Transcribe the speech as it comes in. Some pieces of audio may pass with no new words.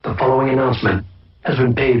following announcement has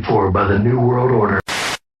been paid for by the New World Order.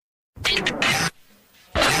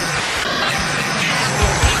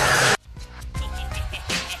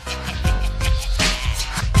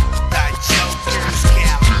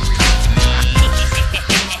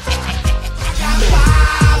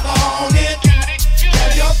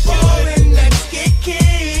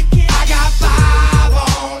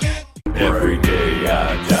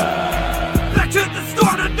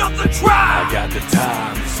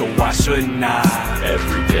 Why shouldn't I?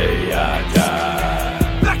 Every day I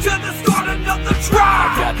die. Back to the start, another try.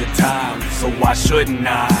 I got the time, so why shouldn't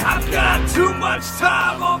I? I've got too much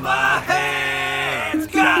time on my hands.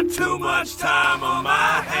 Got too much time on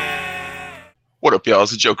my hands. What up, y'all?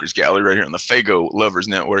 It's the Joker's Gallery right here on the Fago Lovers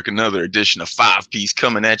Network. Another edition of 5-Piece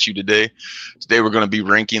coming at you today. Today we're going to be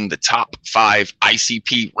ranking the top 5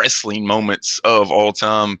 ICP wrestling moments of all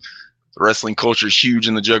time. The wrestling culture is huge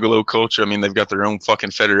in the Juggalo culture. I mean, they've got their own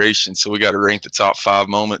fucking federation, so we got to rank the top 5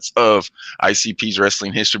 moments of ICP's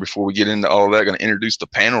wrestling history. Before we get into all of that, I'm going to introduce the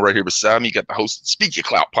panel right here beside me. You got the host of the Speak Your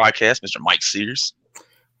Clout podcast, Mr. Mike Sears.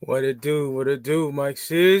 What it do, Mike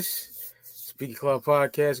Sears. Speak Your Clout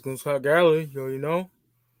podcast, Goons Clout Gallery, you know.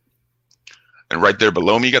 And right there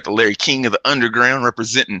below me, you got the Larry King of the Underground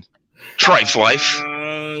representing Trife Life.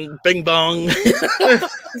 Bing bong.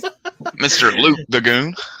 Mr. Luke the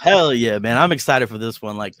Goon. Hell yeah, man. I'm excited for this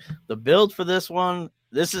one. Like, the build for this one,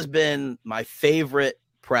 this has been my favorite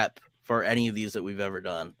prep for any of these that we've ever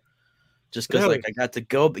done. Just because, like, I got to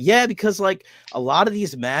go. Yeah, because, like, a lot of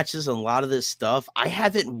these matches and a lot of this stuff, I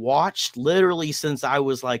haven't watched literally since I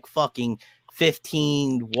was, like, fucking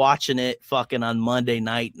 15 watching it fucking on Monday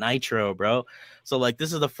Night Nitro, bro. So, like,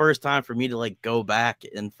 this is the first time for me to, like, go back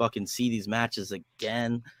and fucking see these matches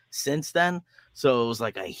again since then. So it was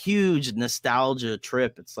like a huge nostalgia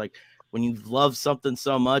trip. It's like when you love something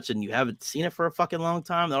so much and you haven't seen it for a fucking long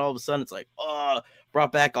time, then all of a sudden it's like, oh,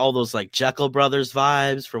 brought back all those like Jekyll Brothers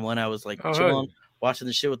vibes from when I was like chilling, watching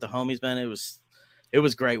the shit with the homies, man. It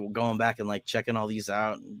was great going back and like checking all these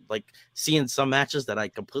out and like seeing some matches that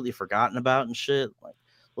I'd completely forgotten about and shit, like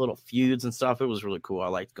little feuds and stuff. It was really cool. I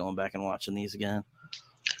liked going back and watching these again.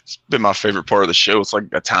 It's been my favorite part of the show. It's like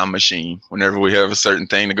a time machine. Whenever we have a certain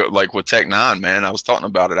thing to go, like with Tech 9, man, I was talking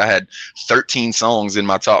about it. I had 13 songs in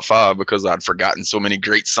my top 5 because I'd forgotten so many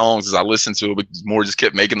great songs as I listened to it, but more just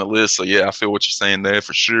kept making the list. So yeah, I feel what you're saying there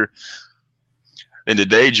for sure. And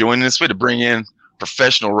today, joining us, we had to bring in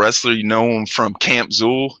professional wrestler. You know him from Camp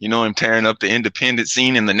Zool. You know him tearing up the independent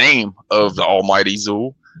scene in the name of the almighty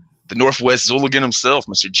Zool. The Northwest Zooligan himself,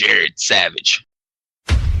 Mr. Jared Savage.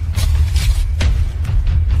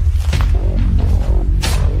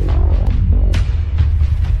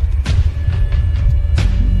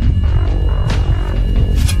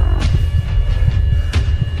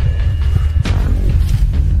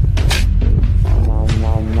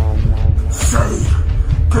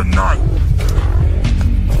 Good night.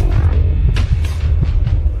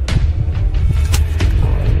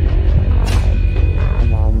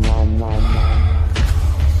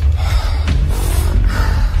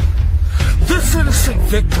 This innocent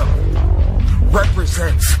victim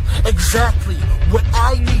represents exactly what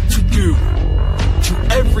I need to do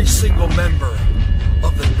to every single member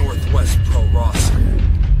of the Northwest Pro roster.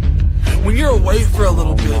 When you're away for a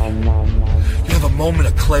little bit, you have a moment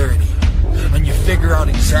of clarity. And you figure out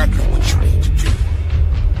exactly what you need to do.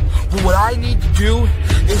 But what I need to do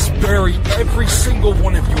is bury every single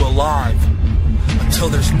one of you alive until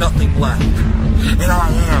there's nothing left. And I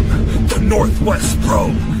am the Northwest Pro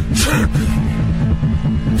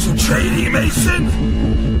Champion. So JD Mason,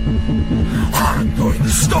 I'm going to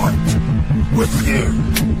start with you.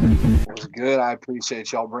 It was good. I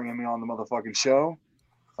appreciate y'all bringing me on the motherfucking show.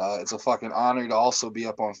 It's a fucking honor to also be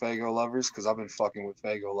up on Fago Lovers because I've been fucking with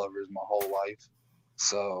Fago Lovers my whole life.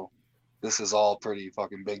 So this is all pretty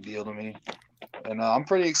fucking big deal to me. And I'm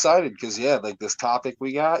pretty excited because, yeah, like this topic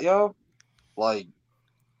we got, yo, like,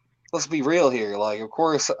 let's be real here. Like, of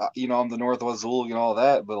course, you know, I'm the Northwest Zool and all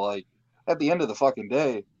that, but, like, at the end of the fucking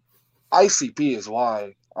day, ICP is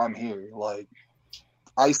why I'm here. Like,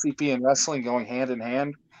 ICP and wrestling going hand in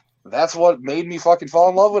hand. That's what made me fucking fall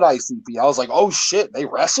in love with ICP. I was like, oh shit, they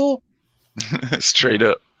wrestle? Straight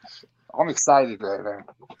up. I'm excited right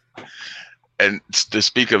now. And to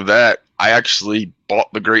speak of that, I actually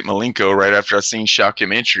bought the Great Malenko right after I seen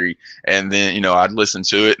Shockumentary. And then, you know, I'd listened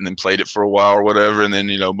to it and then played it for a while or whatever. And then,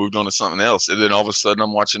 you know, moved on to something else. And then all of a sudden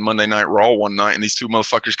I'm watching Monday Night Raw one night and these two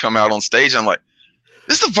motherfuckers come out on stage. I'm like,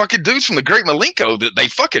 this is the fucking dudes from the Great Malenko that they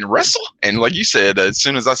fucking wrestle. And like you said, as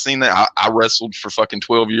soon as I seen that, I wrestled for fucking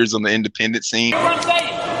 12 years on the independent scene. You know what I'm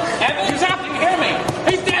saying? Evans, he's out. You hear me?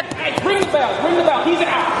 He's dead. Hey, ring the bell. Ring the bell. He's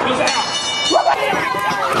out. He's out.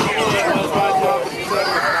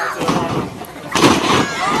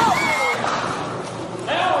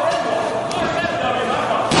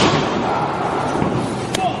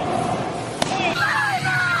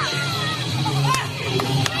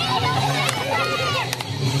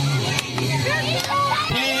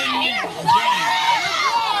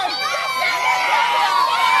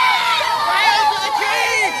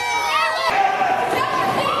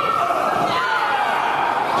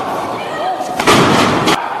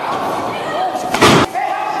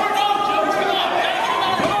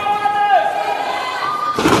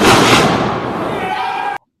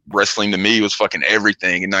 wrestling to me was fucking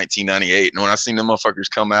everything in 1998. And when I seen them motherfuckers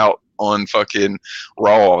come out on fucking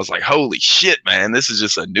Raw, I was like, holy shit, man, this is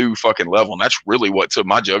just a new fucking level. And that's really what took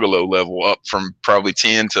my Juggalo level up from probably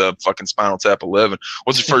 10 to fucking Spinal Tap 11.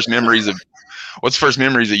 What's the first memories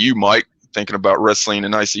of you, Mike, thinking about wrestling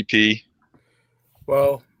and ICP?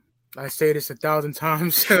 Well, I say this 1,000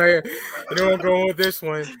 times. You know I'm going with this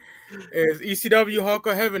one. Is ECW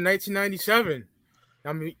Hardcore Heaven 1997.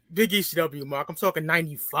 I mean, big ECW, Mark. I'm talking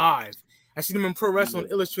 95. I seen them in Pro Wrestling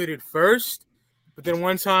Illustrated first, but then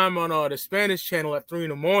one time on the Spanish channel at 3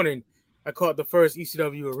 a.m, I caught the first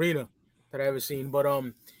ECW arena that I ever seen. But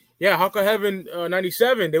yeah, Hardcore Heaven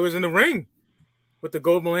 97. They was in the ring with the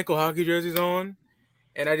gold Malenko hockey jerseys on,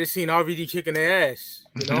 and I just seen RVD kicking their ass,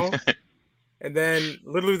 you know. And then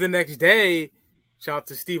literally the next day, shout out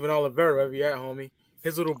to Steven Oliveira, wherever you at, homie.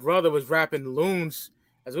 His little brother was rapping Loons.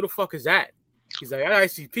 I was like, what the fuck is that? He's like, at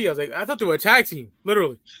ICP. I was like, I thought they were a tag team,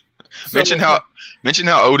 literally. So, mention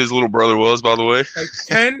how old his little brother was, by the way. Like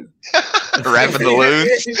 10? Rapping the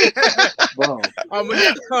Loons. Bro, I'm a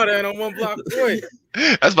next cutter and I'm one block away.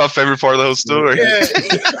 That's my favorite part of the whole story. Yeah.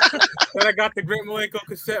 Then I got the Great Malenko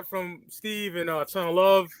cassette from Steve and Ton of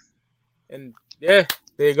Love. And yeah,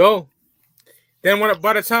 there you go. Then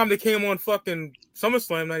by the time they came on fucking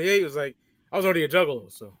SummerSlam 98, it was like, I was already a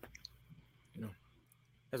Juggalo, so, you know,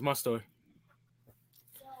 that's my story.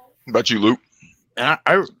 What about you, Luke? And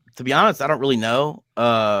I, to be honest, I don't really know.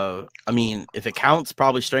 I mean, if it counts,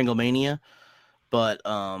 probably Stranglemania, but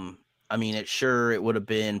I mean, it would have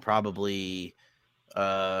been probably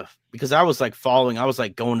because I was like going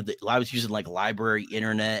to I was using like library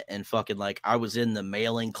internet and fucking like I was in the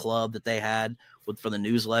mailing club that they had for the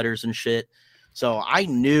newsletters and shit. So I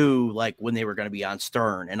knew like when they were going to be on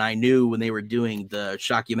Stern, and I knew when they were doing the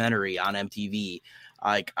shockumentary on MTV.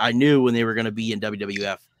 Like I knew when they were going to be in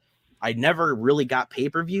WWF. I never really got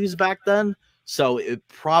pay-per-views back then, so it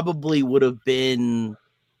probably would have been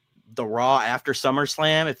the Raw after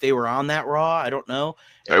SummerSlam if they were on that Raw. I don't know.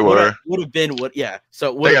 They were. Would have been what? Yeah.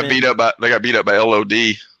 So they got beat up by LOD.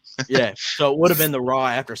 Yeah. So it would have been the Raw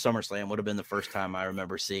after SummerSlam. Would have been the first time I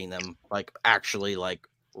remember seeing them like actually like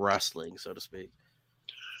wrestling, so to speak.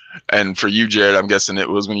 And for you, Jared, I'm guessing it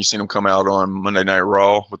was when you seen them come out on Monday Night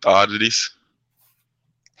Raw with the oddities.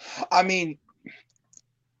 I mean,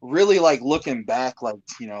 really, like looking back, like,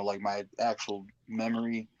 you know, like my actual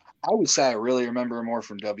memory, I would say I really remember more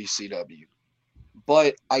from WCW,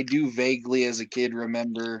 but I do vaguely as a kid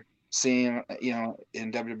remember seeing, you know,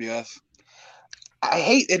 in WWF. I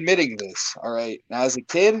hate admitting this. All right. Now, as a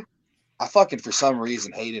kid, I fucking, for some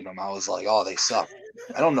reason, hated them. I was like, oh, they suck.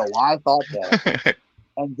 I don't know why I thought that.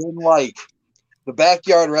 And then, like, the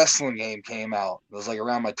Backyard Wrestling game came out. It was like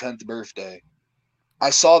around my 10th birthday. I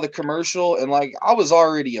saw the commercial, and like I was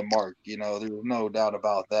already a mark, you know, there was no doubt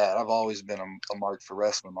about that. I've always been a mark for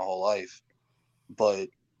wrestling my whole life. But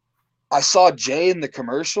I saw Jay in the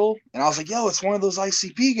commercial, and I was like, yo, it's one of those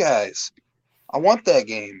ICP guys. I want that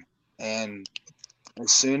game. And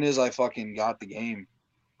as soon as I fucking got the game,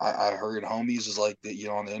 I heard Homies was like, you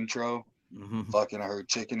know, on the intro. Mm-hmm. Fucking, I heard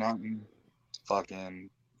Chicken Hunting. Fucking,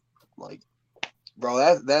 like, bro,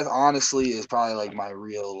 that honestly is probably like my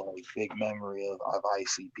real like big memory of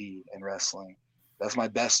ICP and wrestling. That's my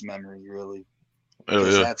best memory, really.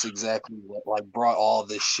 Because that's exactly what like brought all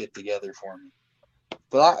this shit together for me.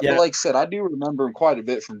 But but like I said, I do remember him quite a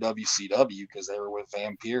bit from WCW because they were with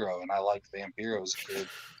Vampiro, and I liked Vampiro as a kid.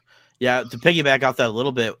 Yeah, to piggyback off that a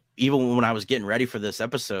little bit, even when I was getting ready for this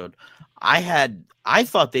episode, I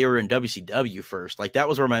thought they were in WCW first. Like that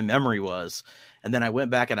was where my memory was. And then I went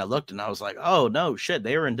back and I looked and I was like, oh no, shit,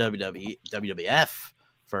 they were in WWF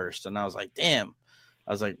first. And I was like, damn.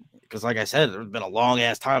 I was like, because like I said, there's been a long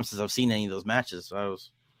ass time since I've seen any of those matches. So I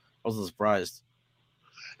was surprised.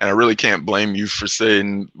 And I really can't blame you for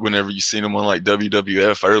saying whenever you seen them on like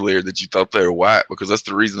WWF earlier that you thought they were whack, because that's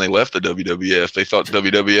the reason they left the WWF. They thought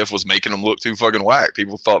WWF was making them look too fucking whack.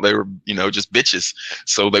 People thought they were, you know, just bitches.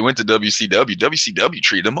 So they went to WCW. WCW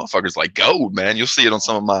treated them motherfuckers like gold, man. You'll see it on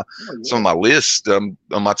some of my lists on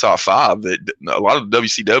my top 5. That a lot of the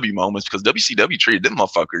WCW moments, because WCW treated them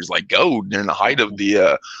motherfuckers like gold during the height of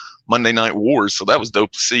the Monday Night Wars. So that was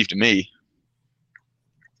dope to see to me.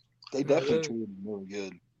 They definitely treated them really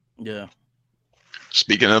good. Yeah.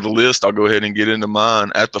 Speaking of the list, I'll go ahead and get into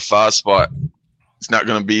mine. At the 5 spot, it's not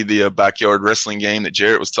going to be the Backyard Wrestling game that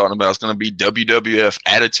Jarrett was talking about. It's going to be WWF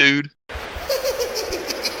Attitude.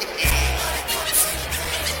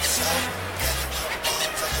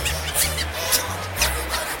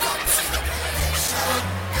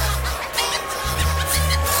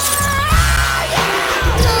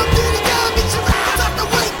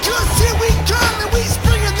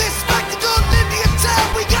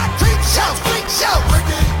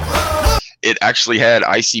 it actually had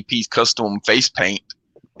ICP's custom face paint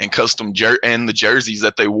and custom and the jerseys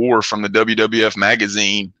that they wore from the WWF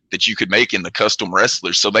magazine that you could make in the custom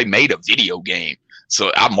wrestlers. So they made a video game.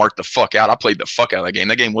 So I marked the fuck out. I played the fuck out of that game.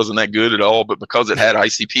 That game wasn't that good at all, but because it had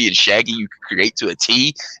ICP and Shaggy, you could create to a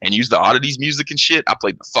T and use the oddities music and shit. I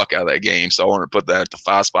played the fuck out of that game. So I want to put that at the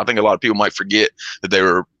 5 spot. I think a lot of people might forget that they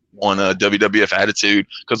were on a WWF Attitude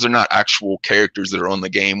because they're not actual characters that are on the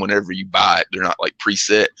game whenever you buy it. They're not like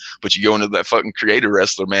preset, but you go into that fucking creator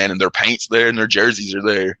wrestler, man, and their paint's there and their jerseys are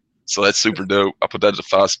there. So that's super dope. I put that at the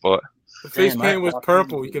 5 spot. The face paint was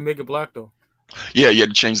purple. You can make it black though. Yeah, you had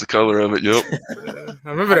to change the color of it. Yep. I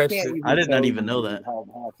remember that shit. I did not even know that. How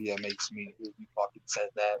happy that makes me if you fucking said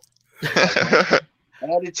that.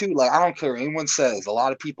 Attitude, like I don't care what anyone says. A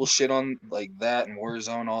lot of people shit on like that and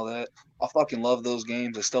Warzone, all that. I fucking love those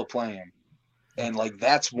games. I still play them, and like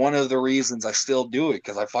that's one of the reasons I still do it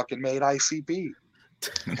because I fucking made ICP.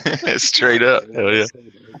 Straight up, hell yeah!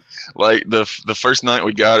 Like the first night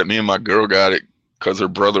we got it, me and my girl got it because her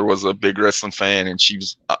brother was a big wrestling fan and she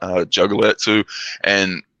was a juggalette too,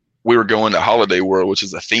 and we were going to Holiday World, which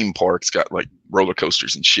is a theme park. It's got like roller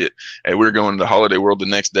coasters and shit. And we were going to Holiday World the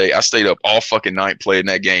next day. I stayed up all fucking night playing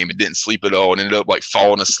that game and didn't sleep at all and ended up like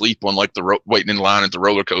falling asleep on like the waiting in line at the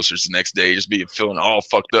roller coasters the next day, just feeling all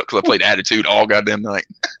fucked up because I played Attitude all goddamn night.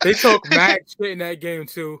 They talk mad shit in that game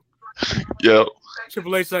too. Yep.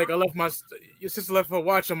 Triple H like, your sister left her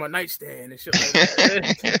watch on my nightstand and shit like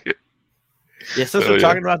that. Yeah, since we're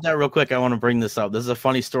talking about that real quick, I want to bring this up. This is a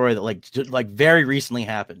funny story that like very recently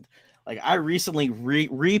happened. Like I recently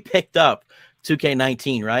re-picked up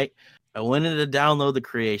 2K19, right? I went in to download the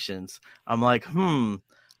creations. I'm like, I'm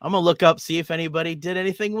gonna look up, see if anybody did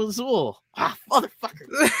anything with Zool. Ah,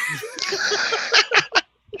 motherfucker.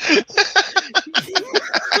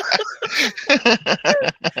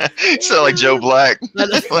 You sound like Joe Black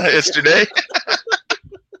yesterday.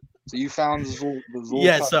 So you found the Zool.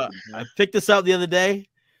 Yeah, so I picked this up the other day.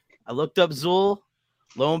 I looked up Zool.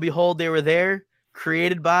 Lo and behold, they were there.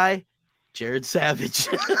 Created by Jared Savage.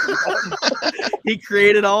 He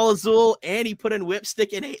created all of Zool and he put in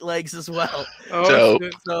Whipstick and 8 Legs as well. So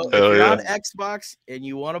if you're on Xbox and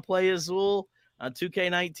you want to play as Zool on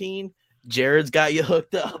 2K19, Jared's got you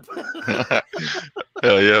hooked up.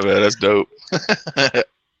 Hell yeah, man. That's dope.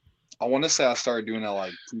 I want to say I started doing that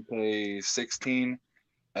like 2K16.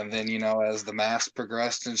 And then, you know, as the mask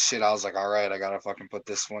progressed and shit, I was like, all right, I got to fucking put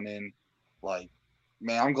this one in. Like,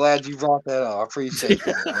 man, I'm glad you brought that up. I appreciate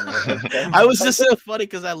it. I was just so funny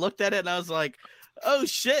because I looked at it and I was like, oh,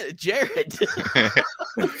 shit, Jared.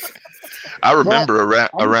 I remember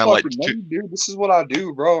around like... Dude, this is what I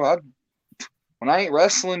do, bro. When I ain't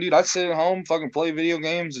wrestling, dude, I sit at home, fucking play video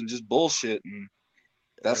games and just bullshit. And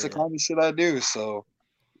that's the kind of shit I do, so...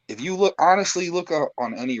 If you look on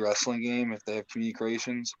any wrestling game, if they have community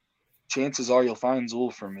creations, chances are you'll find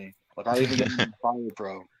Zool for me. Like I even get Fire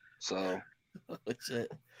Pro. So that's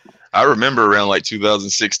it. I remember around like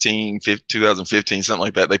 2016, 2015, something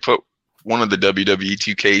like that. They put one of the WWE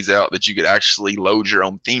 2Ks out that you could actually load your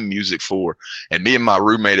own theme music for. And me and my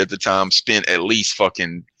roommate at the time spent at least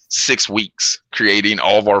fucking 6 weeks creating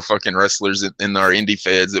all of our fucking wrestlers in our indie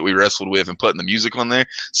feds that we wrestled with and putting the music on there.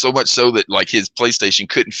 So much so that like his PlayStation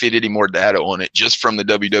couldn't fit any more data on it just from the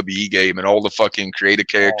WWE game and all the fucking creative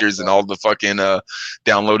characters and all the fucking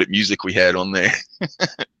downloaded music we had on there.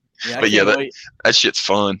 Yeah, but yeah, that shit's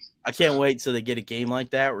fun. I can't wait till they get a game like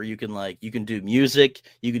that where you can do music,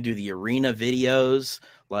 you can do the arena videos,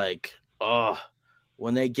 like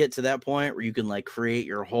when they get to that point where you can like create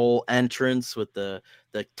your whole entrance with the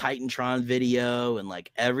Titantron video and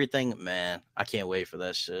like everything, man, I can't wait for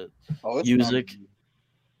that shit. Music.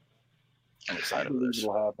 I'm excited for this.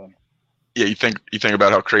 Will happen. Yeah, you think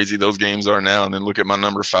about how crazy those games are now, and then look at my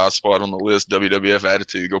number 5 spot on the list, WWF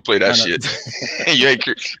Attitude. Go play that shit. you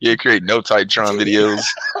ain't create no Titantron videos.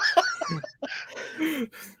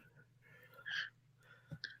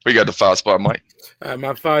 We got the 5 spot, Mike.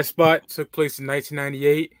 My 5 spot took place in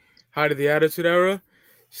 1998, height of the Attitude Era.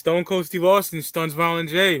 Stone Cold Steve Austin stuns Violent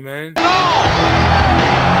J, man. Do it!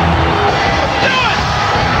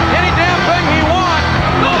 Any damn thing he wants.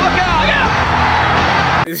 Oh, look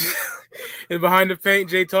out! Look out! And behind the paint,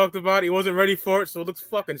 Jay talked about he wasn't ready for it, so it looks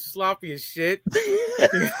fucking sloppy as shit. They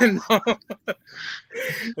came up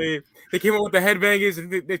with the headbangers,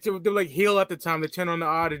 and they were like heel at the time. They turned on the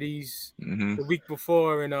oddities the week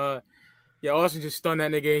before, and Austin just stunned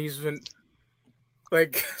that nigga. He's been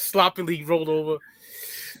like sloppily rolled over.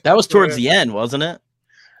 That was towards the end, wasn't it?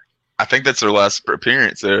 I think that's their last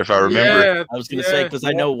appearance there, if I remember. Yeah, I was gonna say because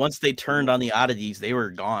I know once they turned on the oddities, they were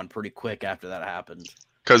gone pretty quick after that happened.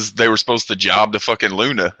 because they were supposed to job to fucking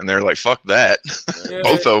Luna, and they're like, "Fuck that." Yeah.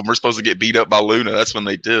 Both of them were supposed to get beat up by Luna. That's when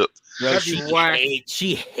they dipped. Bro, That'd be whack.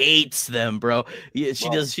 she hates them, bro. Yeah,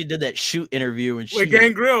 she did that shoot interview and With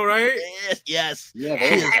Gangrel, right? yes. Yeah,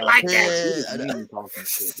 I like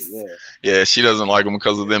that. Yeah, she doesn't like them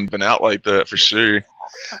because of them being out like that for sure.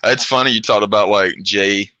 It's funny you talked about like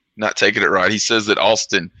Jay not taking it right. He says that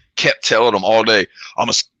Austin kept telling him all day, "I'm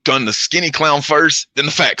gonna gun the skinny clown first, then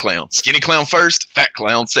the fat clown. Skinny clown first, fat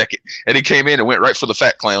clown second." And he came in and went right for the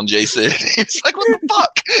fat clown. Jay said, "It's like, what the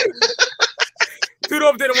fuck?"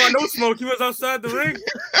 Tudor didn't want no smoke. He was outside the ring.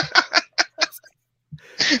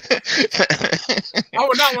 I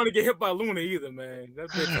would not want to get hit by Luna either, man. That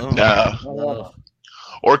bitch. No.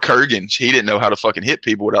 Or Kurgan. He didn't know how to fucking hit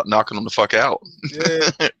people without knocking them the fuck out. Yeah.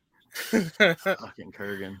 Fucking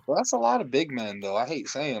Kurgan. Well, that's a lot of big men, though. I hate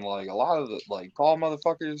saying, like, a lot of the, like, tall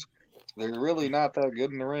motherfuckers, they're really not that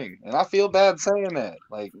good in the ring. And I feel bad saying that.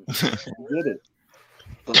 Like, I get it.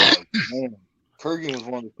 But, like, man, Kurgan was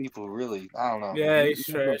one of the people who really, I don't know. Yeah, he's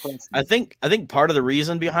trash. I think part of the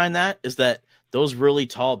reason behind that is that those really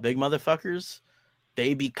tall, big motherfuckers,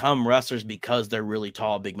 they become wrestlers because they're really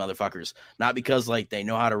tall, big motherfuckers, not because like they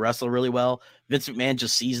know how to wrestle really well. Vince McMahon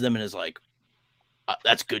just sees them and is like,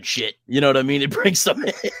 "That's good shit." You know what I mean? It brings them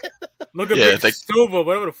in. Look at Silva,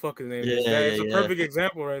 whatever the fuck his name is. Yeah, It's a perfect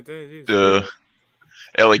example right there.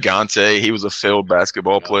 Elegante, he was a failed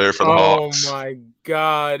basketball player for the Hawks. Oh my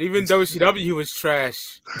god! Even WCW, he was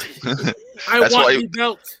trash.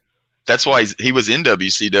 That's why he was in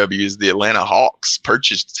WCW. Is the Atlanta Hawks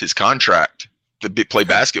purchased his contract to play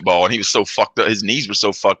basketball, and he was so fucked up. His knees were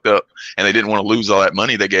so fucked up, and they didn't want to lose all that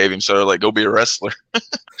money they gave him. So they're like, "Go be a wrestler." I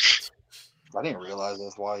didn't realize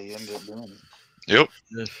that's why he ended up doing it. Yep.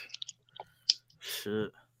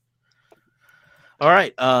 Shit. All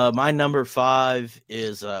right, my number 5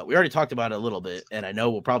 is we already talked about it a little bit, and I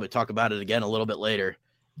know we'll probably talk about it again a little bit later.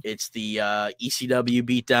 It's the ECW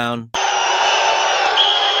beatdown. You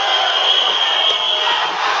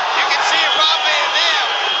can see Rob Van Dam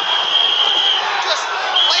just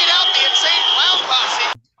laid out the insane clown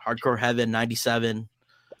posse. Hardcore Heaven 97,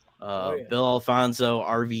 Bill Alfonso,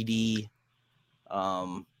 RVD.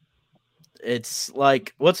 It's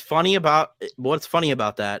like what's funny about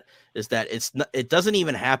that is that it doesn't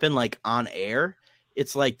even happen like on air.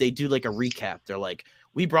 It's like they do like a recap. They're like,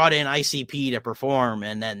 "We brought in ICP to perform,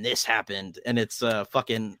 and then this happened," and it's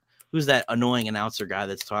fucking who's that annoying announcer guy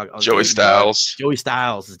that's talking? Joey Styles. Joey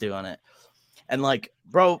Styles is doing it, and like,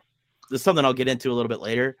 bro, there's something I'll get into a little bit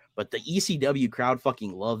later. But the ECW crowd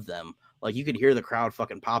fucking loved them. Like you could hear the crowd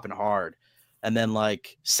fucking popping hard. And then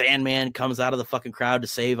like Sandman comes out of the fucking crowd to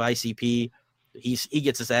save ICP. He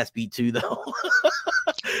gets his ass beat too, though.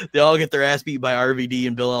 They all get their ass beat by RVD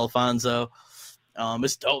and Bill Alfonso.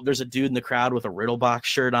 It's dope. There's a dude in the crowd with a Riddlebox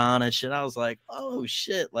shirt on and shit. I was like, oh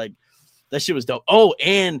shit, like that shit was dope. Oh,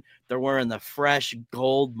 and they're wearing the fresh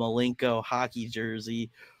gold Malenko hockey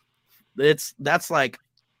jersey. That's like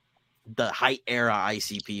the height era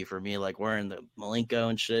ICP for me, like wearing the Malenko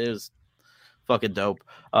and shit. It was fucking dope.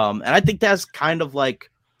 And I think that's kind of like,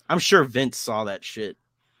 I'm sure Vince saw that shit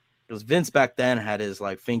because Vince back then had his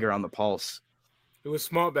like finger on the pulse. It was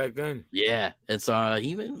smart back then. Yeah, and so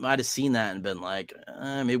he might have seen that and been like,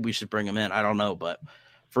 maybe we should bring him in. I don't know, but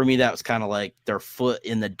for me, that was kind of like their foot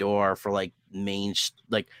in the door for like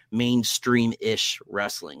mainstream-ish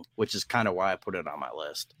wrestling, which is kind of why I put it on my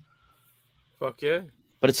list. Fuck yeah!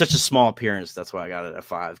 But it's such a small appearance. That's why I got it at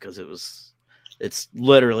 5 because it's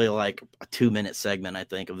literally like a 2-minute segment, I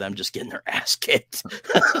think, of them just getting their ass kicked.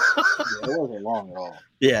 Yeah, it wasn't long at all.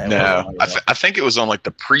 Yeah. No, I think it was on like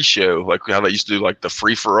the pre-show, like how they used to do like the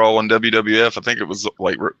free-for-all on WWF. I think it was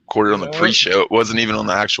like recorded on the pre-show. It wasn't even on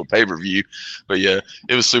the actual pay-per-view. But yeah,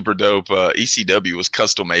 it was super dope. ECW was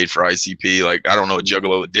custom made for ICP. Like I don't know a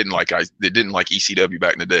Juggalo that didn't like ECW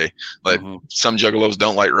back in the day. Like some Juggalos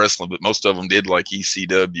don't like wrestling, but most of them did like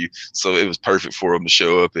ECW. So it was perfect for them to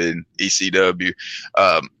show up in ECW.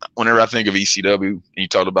 Whenever I think of ECW, and you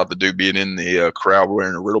talked about the dude being in the crowd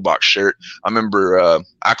wearing a Riddlebox shirt, I remember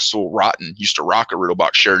Axel Rotten used to rock a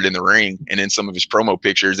Riddlebox shirt in the ring and in some of his promo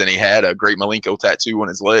pictures, and he had a Great Malenko tattoo on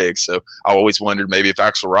his leg. So I always wondered maybe if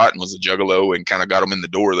Axel Rotten was a Juggalo and kind of got him in the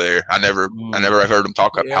door there. I never heard him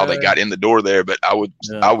talk about how they got in the door there, but I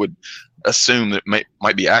would assume that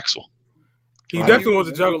might be Axel. He definitely was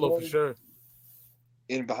a Juggalo for sure.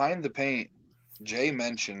 In Behind the Paint, Jay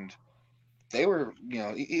mentioned they were,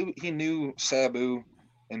 he knew Sabu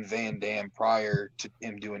and Van Dam prior to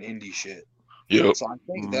him doing indie shit. Yep. So I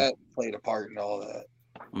think that played a part in all that.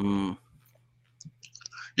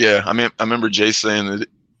 Yeah, I mean, I remember Jay saying that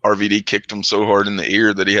RVD kicked him so hard in the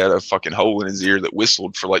ear that he had a fucking hole in his ear that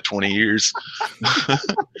whistled for like 20 years.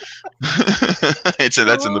 It said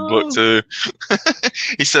that's in the book too.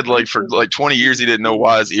 He said like for like 20 years he didn't know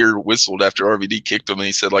why his ear whistled after RVD kicked him, and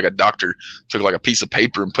he said like a doctor took like a piece of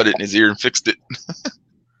paper and put it in his ear and fixed it.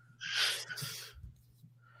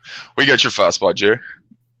 We got your 5 spot, Jerry.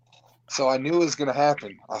 So I knew it was gonna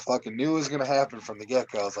happen. I fucking knew it was gonna happen from the get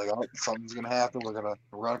go. I was like, oh, something's gonna happen. We're gonna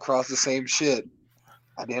run across the same shit.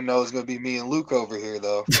 I didn't know it was gonna be me and Luke over here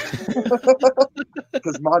though.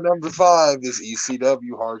 Because my number 5 is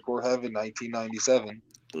ECW Hardcore Heaven 1997.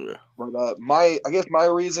 Yeah. But I guess my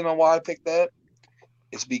reason on why I picked that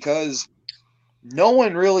is because no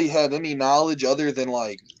one really had any knowledge other than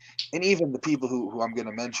like, and even the people who I'm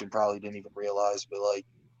gonna mention probably didn't even realize, but like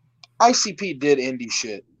ICP did indie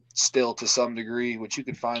shit still to some degree, which you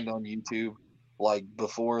could find on YouTube, like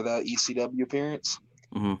before that ECW appearance.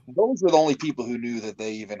 Mm-hmm. Those were the only people who knew that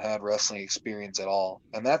they even had wrestling experience at all.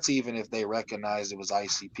 And that's even if they recognized it was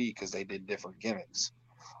ICP because they did different gimmicks.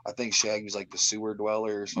 I think Shaggy was like the sewer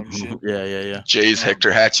dweller or some shit. Yeah. Jay's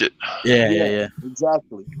Hector Hatchet. Yeah.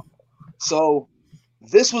 Exactly. So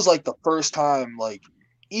this was like the first time, like,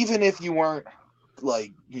 even if you weren't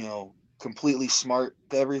like, you know, completely smart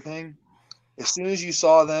to everything, as soon as you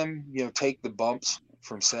saw them, you know, take the bumps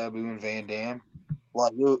from Sabu and Van Dam,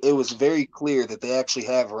 like it was very clear that they actually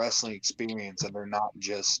have wrestling experience and they're not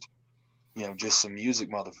just, you know, just some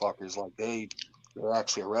music motherfuckers. Like they're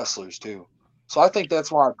actually wrestlers too. So I think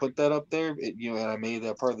that's why I put that up there. You know, and I made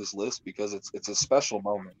that part of this list because it's a special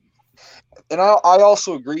moment. And I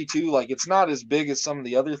also agree too. Like it's not as big as some of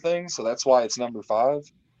the other things, so that's why it's number 5.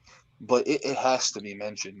 But it has to be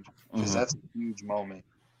mentioned because that's a huge moment.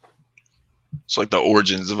 It's like the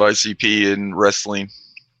origins of ICP in wrestling.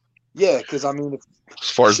 Yeah, because I mean, As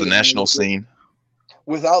far as the national scene.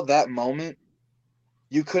 Without that moment,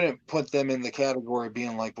 you couldn't put them in the category of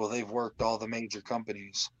being like, well, they've worked all the major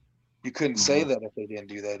companies. You couldn't say that if they didn't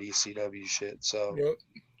do that ECW shit. So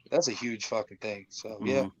that's a huge fucking thing. So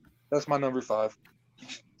yeah, that's my number 5.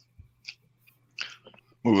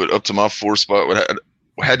 Move it up to my 4 spot.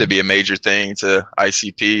 What had to be a major thing to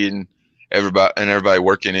ICP and everybody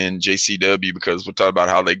working in JCW, because we talk about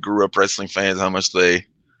how they grew up wrestling fans, how much they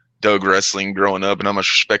dug wrestling growing up, and how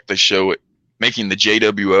much respect they show it. Making the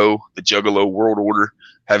JWO, the Juggalo World Order,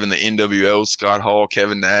 having the NWO, Scott Hall,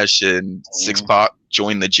 Kevin Nash, and Six Pac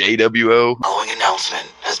join the JWO. Following announcement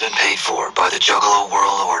has been paid for by the Juggalo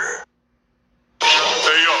World Order.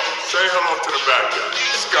 Hey yo, say hello to the bad guy,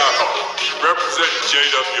 Scott Hall, representing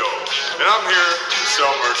JWO, and I'm here to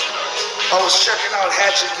sell merchandise. I was checking out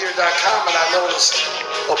HatchetGear.com and I noticed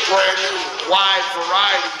a brand new wide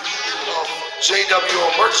variety of JWO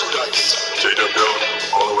merchandise. JWO,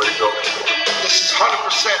 all the way to go. This is 100%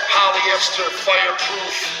 polyester,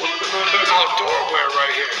 fireproof, outdoor wear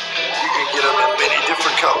right here. You can get them in many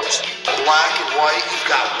different colors. Black and white, you've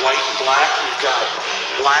got white and black, you've got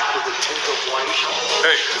black with a tint of white.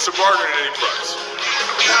 Hey, it's a bargain at any price.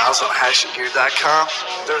 Now on HatchetGear.com,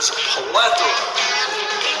 there's a plethora of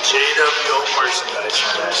JWO merchandise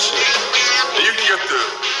on that shit. And you can get the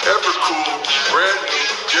ever cool, brand new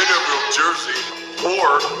JWO jersey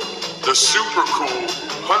or the super cool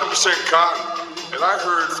 100% cotton. And I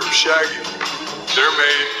heard from Shaggy, they're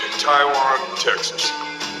made in Taiwan, Texas.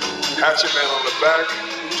 Hatchet Man on the back,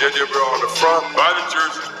 JWO on the front. Buy the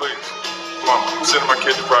jerseys, please. Come on, I'm sending my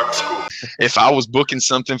kid to private school. If I was booking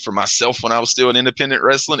something for myself when I was still in independent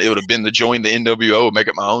wrestling, it would have been to join the NWO and make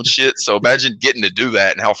it my own shit. So imagine getting to do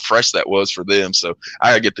that and how fresh that was for them. So I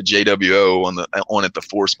gotta get the JWO on at the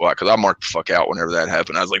 4 spot, because I marked the fuck out whenever that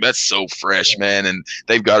happened. I was like, that's so fresh, man. And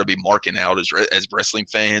they've got to be marking out as wrestling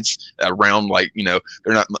fans around, like, you know,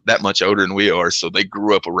 they're not that much older than we are. So they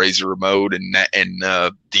grew up with Razor Ramon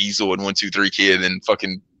and Diesel and 1, 2, 3 Kid, and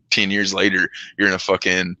fucking 10 years later, you're in a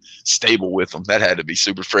fucking stable with them. That had to be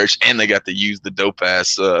super fresh. And they got to use the dope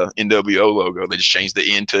ass NWO logo. They just changed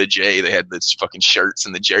the N to a J. They had the fucking shirts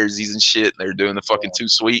and the jerseys and shit. They were doing the fucking 2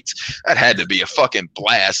 Sweets. That had to be a fucking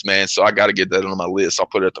blast, man. So I got to get that on my list. I'll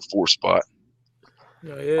put it at the 4 spot.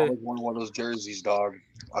 Yeah. I was one of those jerseys, dog.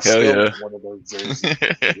 I Hell still yeah. have one of those jerseys.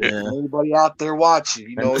 Anybody out there watching,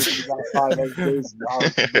 you know, you got to find those jerseys.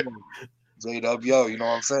 JWO, you know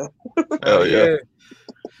what I'm saying? Hell yeah.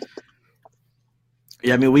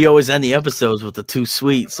 Yeah, I mean, we always end the episodes with the 2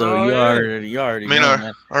 Sweets, so you already. I mean,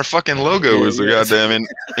 know, our fucking logo is the goddamn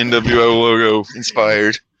NWO logo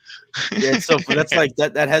inspired. Yeah, so that's like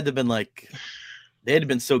that had to have been like, they had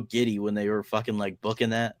been so giddy when they were fucking like booking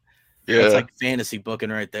that. Yeah, it's like fantasy booking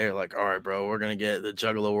right there. Like, all right, bro, we're gonna get the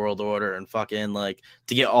Juggalo World Order and fucking like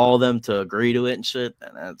to get all of them to agree to it and shit.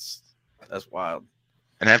 And that's wild.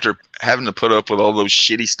 And after having to put up with all those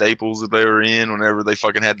shitty staples that they were in, whenever they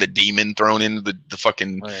fucking had the demon thrown into the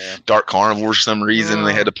fucking Dark Carnival for some reason,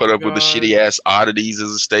 they had to put up with the shitty ass oddities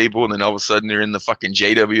as a staple, and then all of a sudden they're in the fucking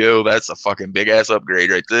JWO. That's a fucking big ass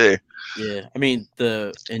upgrade right there. Yeah, I mean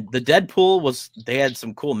the Deadpool they had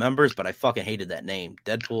some cool members, but I fucking hated that name.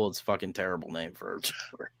 Deadpool is a fucking terrible name for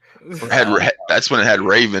that's when it had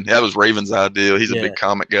Raven. That was Raven's idea. He's a big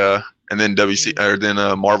comic guy. And then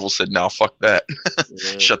Marvel said, "No, fuck that,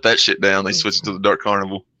 shut that shit down." They switched to the Dark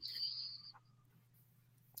Carnival.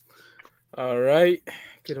 All right,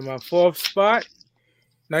 get in my fourth spot.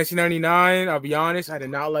 1999. I'll be honest, I did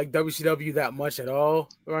not like WCW that much at all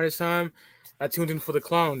around this time. I tuned in for the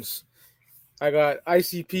clowns. I got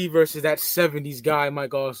ICP versus that 70s guy,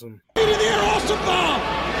 Mike Awesome. Awesome bomb!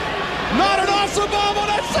 Not an awesome bomb on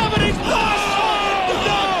that 70s bomb!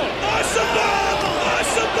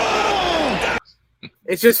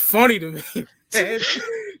 It's just funny to me.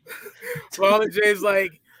 Paul and Jay's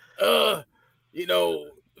like, Vampiro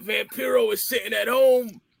is sitting at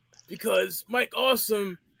home because Mike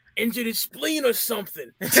Awesome injured his spleen or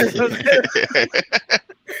something. And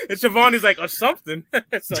Shivani's like, or something.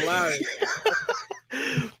 It's hilarious.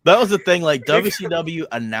 That was the thing. Like, WCW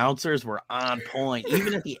announcers were on point.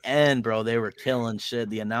 Even at the end, bro, they were killing shit.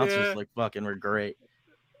 The announcers were great.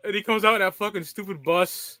 And he comes out in that fucking stupid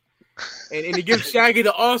bus. And he gives Shaggy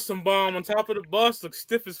the awesome bomb on top of the bus. Looks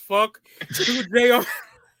stiff as fuck. I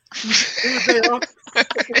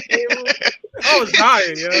was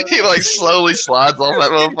dying, yo. He like slowly slides off that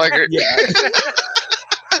motherfucker. Yeah.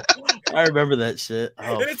 I remember that shit.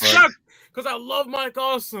 Oh, and it sucked because I love Mike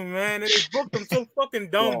Awesome, man. And they booked him so fucking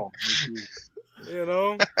dumb. You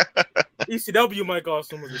know? ECW Mike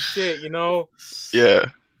Awesome was a shit, you know? Yeah.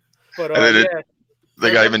 But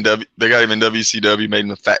They got him in WCW, made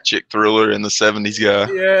him a fat chick Thriller in the 70s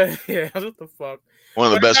guy. Yeah. What the fuck? One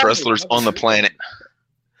of the best wrestlers on the planet.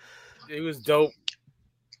 He was dope.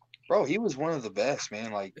 Bro, he was one of the best,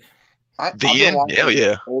 man. Like, Hell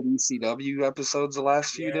yeah. Old ECW episodes the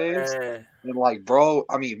last few days. And like, bro,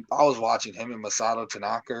 I mean, I was watching him and Masato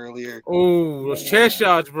Tanaka earlier. Oh, those chair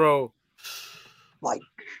shots, bro. Like,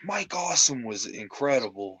 Mike Awesome was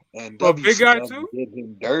incredible. And Big Guy too? did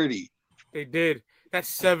him dirty. They did. That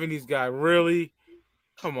 70s guy, really?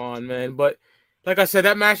 Come on, man. But like I said,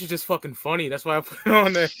 that match is just fucking funny. That's why I put it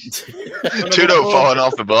on there. Tudo falling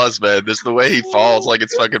off the bus, man. This the way he falls, like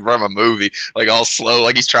it's fucking from a movie, like all slow,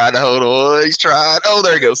 like he's trying to hold on. He's trying. Oh,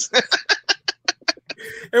 there he goes.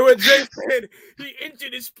 And when Jay said he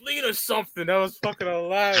injured his spleen or something, that was fucking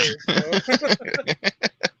hilarious.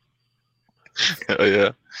 Oh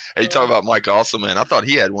yeah. Hey, you talk about Mike Awesome, man. I thought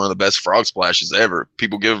he had one of the best frog splashes ever.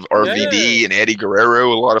 People give RVD and Eddie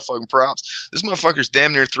Guerrero a lot of fucking props. This motherfucker's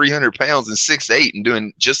damn near 300 pounds and 6'8" and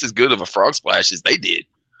doing just as good of a frog splash as they did.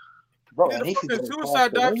 Bro, he could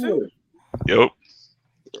suicide dive too. Yep.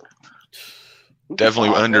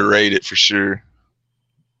 Definitely underrated for sure.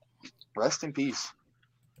 Rest in peace.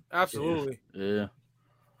 Absolutely. Yeah.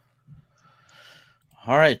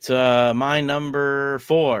 All right. My number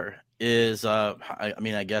 4 is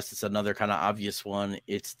I guess it's another kind of obvious one.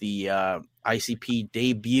 It's the ICP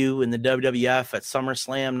debut in the WWF at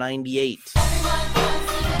SummerSlam '98.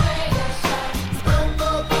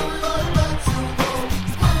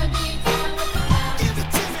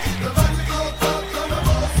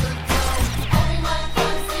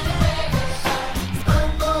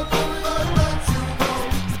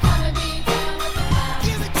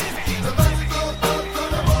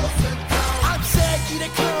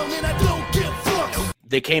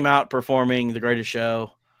 They came out performing The Greatest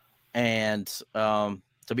Show, and to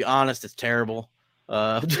be honest, it's terrible.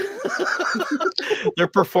 Their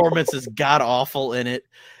performance is god awful in it,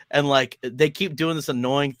 and like they keep doing this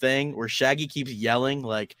annoying thing where Shaggy keeps yelling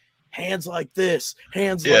like "hands like this,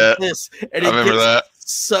 hands like this," and I remember that.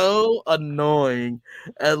 So annoying,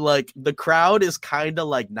 and like the crowd is kind of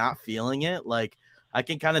like not feeling it, like. I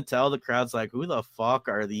can kind of tell the crowd's like, who the fuck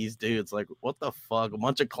are these dudes? Like, what the fuck? A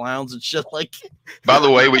bunch of clowns and shit. Like, by the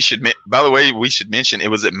way, we should mention it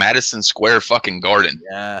was at Madison Square fucking Garden.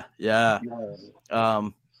 Yeah.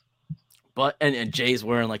 But and Jay's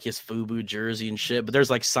wearing like his FUBU jersey and shit. But there's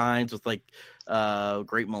like signs with like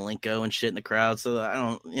Great Malenko and shit in the crowd. So I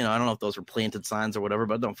don't know if those were planted signs or whatever,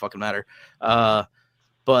 but it don't fucking matter. I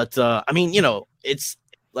mean, it's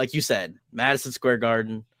like you said, Madison Square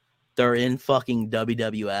Garden. They're in fucking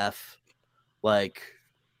WWF. Like,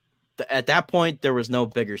 at that point, there was no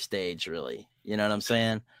bigger stage, really. You know what I'm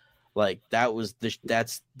saying? Like, that's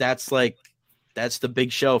the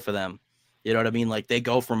big show for them. You know what I mean? Like, they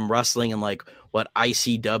go from wrestling and like what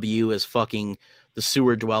ICW is fucking the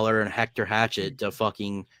sewer dweller and Hector Hatchett to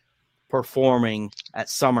fucking performing at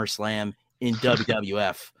SummerSlam in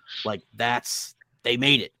WWF. Like they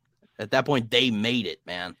made it. At that point, they made it,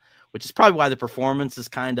 man. Which is probably why the performance is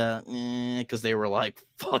kind of because they were like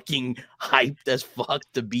fucking hyped as fuck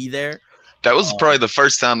to be there. That was probably the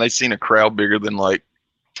first time they seen a crowd bigger than like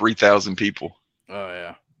 3,000 people. Oh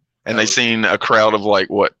yeah. And they seen a crowd of like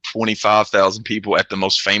 25,000 people at the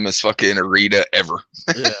most famous fucking arena ever.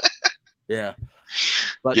 Yeah. Yeah.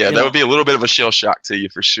 But yeah, that would be a little bit of a shell shock to you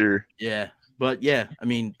for sure. Yeah. But yeah, I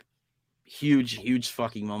mean, huge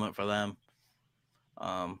fucking moment for them.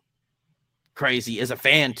 Crazy as a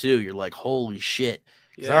fan too. You're like, holy shit.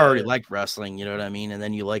 Yeah. I already liked wrestling, you know what I mean? And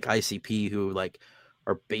then you like ICP, who like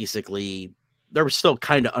are basically, they were still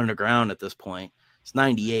kind of underground at this point. It's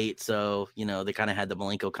 98, so you know they kind of had the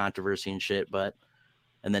Malenko controversy and shit,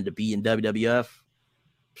 and then to be in WWF.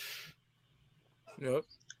 Yep.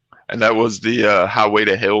 And that was the Highway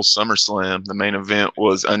to Hell SummerSlam. The main event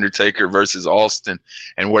was Undertaker versus Austin.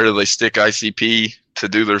 And where do they stick ICP to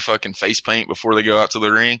do their fucking face paint before they go out to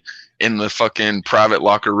the ring? In the fucking private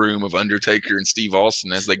locker room of Undertaker and Steve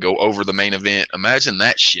Austin as they go over the main event. Imagine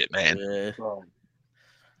that shit, man. Yeah.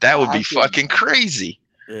 That would be fucking crazy.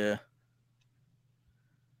 Yeah.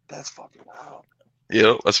 That's fucking wild.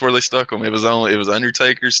 Yeah, that's where they stuck them. It was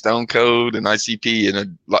Undertaker, Stone Cold, and ICP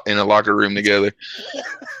in a locker room together.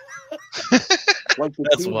 Like the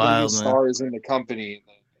that's two wild, stars in the company.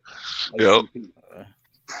 Yep.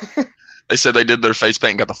 They said they did their face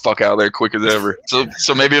paint and got the fuck out of there quick as ever.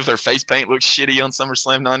 So maybe if their face paint looks shitty on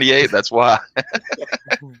SummerSlam 98, that's why.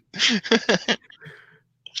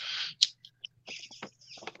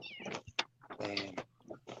 Man.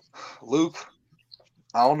 Luke,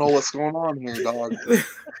 I don't know what's going on here, dog. It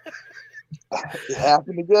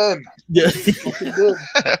happened again. Yeah.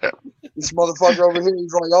 This motherfucker over here,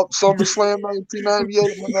 he's like, SummerSlam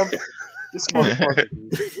 1998. This motherfucker.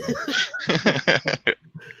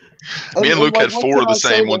 Me and Luke had four of the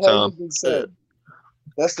same one time.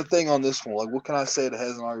 That's the thing on this one. Like, what can I say that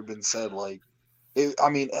hasn't already been said? Like,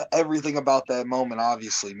 everything about that moment,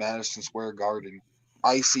 obviously, Madison Square Garden,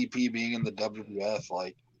 ICP being in the WWF,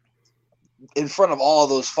 like, in front of all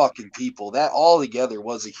those fucking people, that all together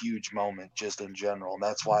was a huge moment just in general, and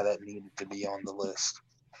that's why that needed to be on the list.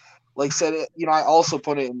 Like I said, I also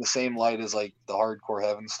put it in the same light as like the Hardcore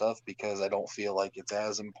Heaven stuff because I don't feel like it's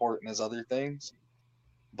as important as other things,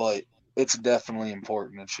 but it's definitely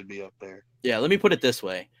important. It should be up there. Yeah, let me put it this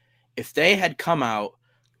way. If they had come out,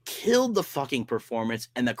 killed the fucking performance,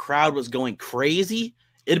 and the crowd was going crazy,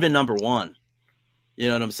 it'd have been number one. You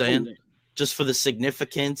know what I'm saying? Mm-hmm. Just for the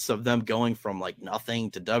significance of them going from like nothing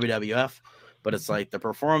to WWF, but it's like the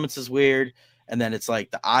performance is weird, and then it's like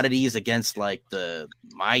the oddities against like the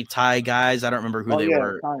Mai Tai guys. I don't remember who they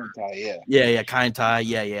were. Kai Tai, Kai Tai,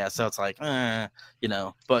 yeah. So it's like,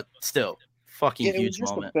 but still, fucking huge moment. It was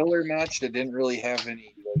just a filler match that didn't really have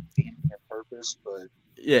any like purpose, but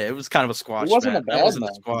yeah, it was kind of a squash. It wasn't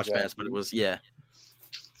a squash match, but it was It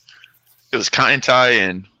was Kai Tai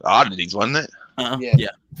and oddities, wasn't it?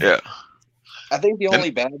 Yeah. I think the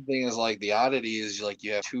only bad thing is like the oddity is like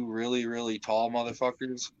you have two really, really tall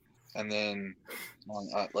motherfuckers, and then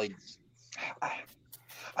like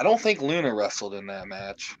I don't think Luna wrestled in that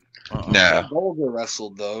match. No, Golga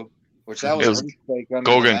wrestled though, which that was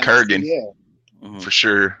Golga and Kurgan, for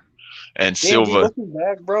sure, and Silva. Looking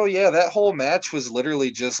back, bro, that whole match was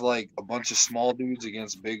literally just like a bunch of small dudes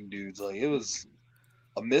against big dudes. Like it was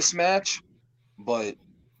a mismatch, but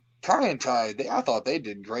Kai and Tai, I thought they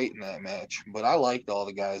did great in that match, but I liked all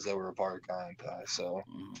the guys that were a part of Kai and Tai, so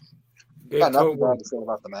got nothing bad to say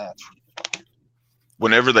about the match.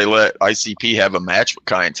 Whenever they let ICP have a match with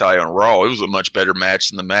Kai and Tai on Raw, it was a much better match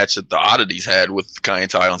than the match that the Oddities had with Kai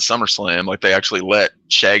and Tai on SummerSlam. Like they actually let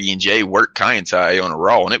Shaggy and Jay work Kai and Tai on a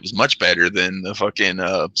Raw, and it was much better than the fucking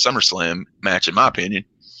SummerSlam match, in my opinion.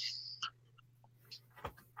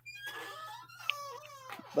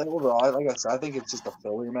 Like I said, I think it's just a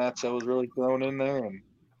filler match that was really thrown in there, and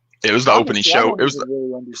it was the opening show. It was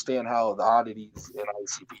really understand how the Oddities and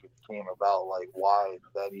ICP came about, like why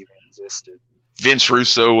that even existed. Vince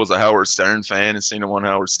Russo was a Howard Stern fan and seen him on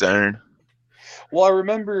Howard Stern. Well, I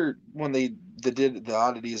remember when they did the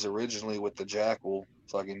Oddities originally with the Jackal,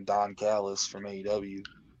 fucking Don Callis from AEW.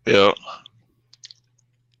 Yeah.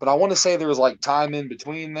 But I want to say there was like time in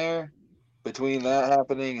between that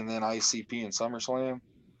happening and then ICP and SummerSlam.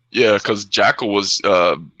 Yeah, because Jackal was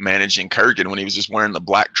managing Kurgan when he was just wearing the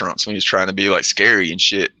black trunks when he was trying to be like scary and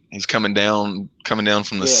shit. He's coming down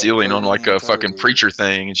from the ceiling on like a fucking preacher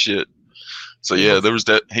thing and shit. So yeah, he was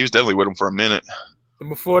definitely with him for a minute. And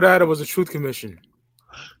before that, it was a Truth Commission.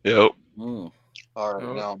 Yep. All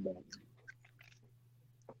right, now I'm back.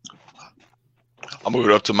 I'm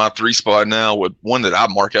moving up to my 3 spot now with one that I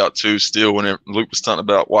mark out too. Still, when Luke was talking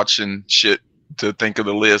about watching shit to think of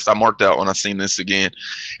the list, I marked out when I seen this again.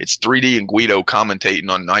 It's 3D and Guido commentating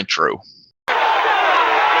on Nitro. Now,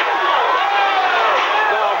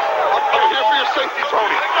 I'm here for your safety,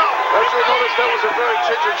 Tony. As you'll notice, that was a very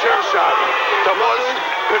ginger chair shot.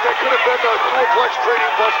 That could have been the dual-plex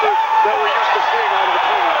trading buster that we're used to seeing out of the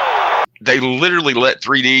Tony. They literally let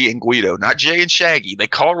 3D and Guido, not Jay and Shaggy, they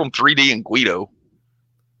called them 3D and Guido.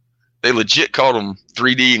 They legit called them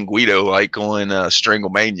 3D and Guido, like on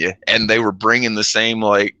Stranglemania, and they were bringing the same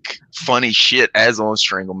like funny shit as on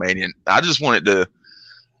Stranglemania. And I just wanted to,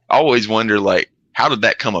 I always wonder, like, how did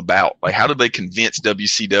that come about? Like, how did they convince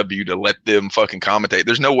WCW to let them fucking commentate?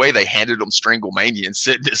 There's no way they handed them Stranglemania and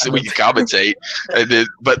said this so we can commentate.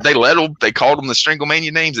 But they let them, they called them the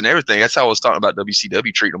Stranglemania names and everything. That's how I was talking about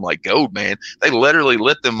WCW treating them like gold, man. They literally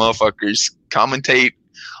let them motherfuckers commentate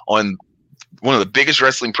on one of the biggest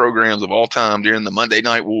wrestling programs of all time during the Monday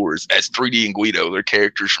Night Wars as 3D and Guido, their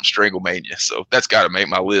characters from Stranglemania. So that's got to make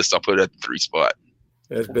my list. I'll put it at the 3 spot.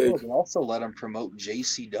 That's big. They also let them promote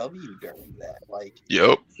JCW during that. Like,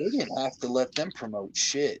 Yep. They didn't have to let them promote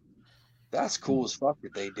shit. That's cool as fuck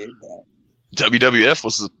that they did that. WWF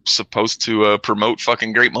was supposed to promote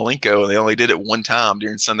fucking Great Malenko, and they only did it one time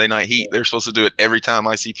during Sunday Night Heat. They're supposed to do it every time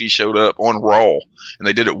ICP showed up on Raw, and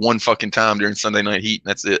they did it one fucking time during Sunday Night Heat, and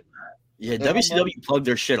that's it. Yeah, WCW plugged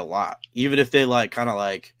their shit a lot, even if they like kind of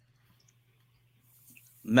like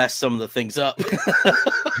mess some of the things up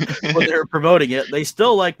when they were promoting it. They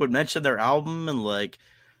still like would mention their album and like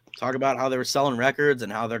talk about how they were selling records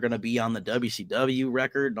and how they're gonna be on the WCW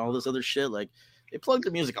record and all this other shit. Like they plugged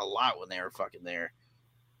the music a lot when they were fucking there.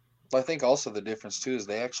 I think also the difference too is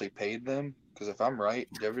they actually paid them, because if I'm right,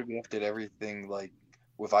 WWF did everything like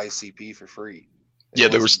with ICP for free. Yeah,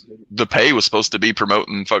 there was the pay was supposed to be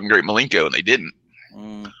promoting fucking Great Malenko, and they didn't.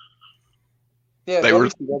 Yeah, they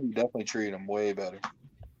WCW definitely treated them way better.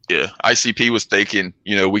 Yeah, ICP was thinking,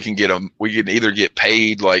 you know, we can get them. We can either get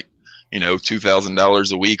paid like, you know,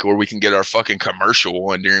 $2,000 a week, or we can get our fucking commercial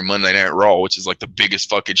one during Monday Night Raw, which is like the biggest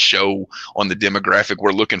fucking show on the demographic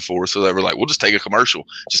we're looking for. So they were like, we'll just take a commercial,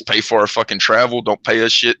 just pay for our fucking travel, don't pay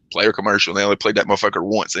us shit, play our commercial. And they only played that motherfucker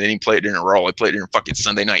once. They didn't even play it during Raw. They played it during fucking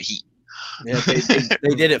Sunday Night Heat. Yeah,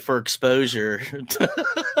 they did it for exposure.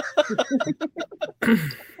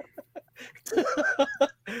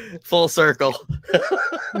 Full circle.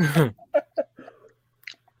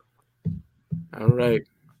 All right.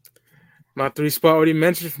 My 3 spot already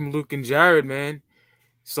mentioned from Luke and Jared, man.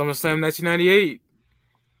 SummerSlam 1998.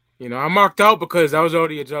 You know, I marked out because I was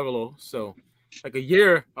already a Juggalo. So, like a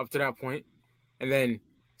year up to that point. And then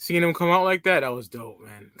seeing him come out like that, that was dope,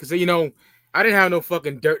 man. Because, you know, I didn't have no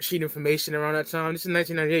fucking dirt sheet information around that time. This is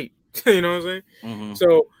 1998. You know what I'm saying? Mm-hmm.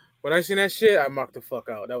 So when I seen that shit, I marked the fuck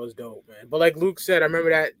out. That was dope, man. But like Luke said, I remember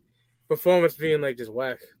that performance being like just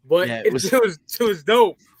whack. But yeah, it was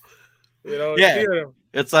dope. You know? Yeah.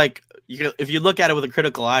 It's like if you look at it with a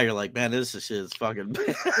critical eye, you're like, man, this shit is fucking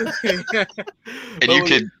bad. And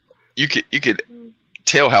you could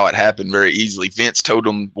tell how it happened very easily. Vince told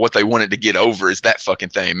them what they wanted to get over is that fucking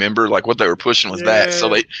thing. Remember, like what they were pushing was that.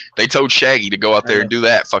 So they told Shaggy to go out there and do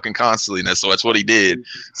that fucking constantly. And so that's what he did.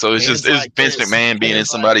 So it's just it's Vince McMahon being in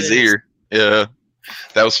somebody's ear. Yeah,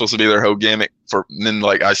 that was supposed to be their whole gimmick. And then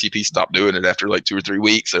like ICP stopped doing it after like 2 or 3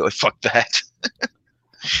 weeks. They're like, fuck that.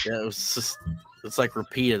 Yeah, it was just it's like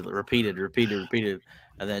repeated.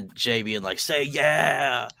 And then Jay being like, say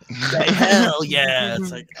yeah, say hell yeah.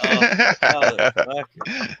 It's like, fuck.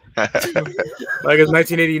 Like it's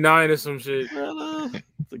 1989 or some shit.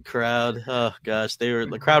 The crowd, oh gosh,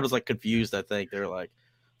 the crowd was like confused. I think they were like,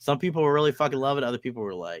 some people were really fucking loving it, other people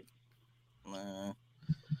were like, nah.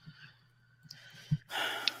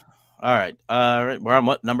 All right, we're on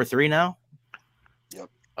what, number 3 now? Yep.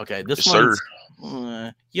 Okay, this yes,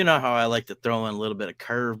 one, you know how I like to throw in a little bit of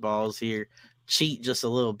curveballs here. Cheat just a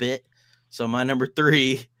little bit. So my number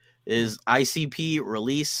 3 is ICP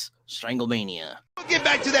Release Stranglemania. We'll get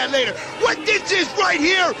back to that later. What this is right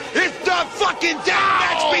here is the fucking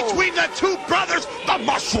match between the two brothers, the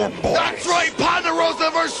Mushroom Boys. That's right,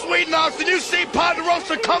 Ponderosa versus Sweethouse. And you see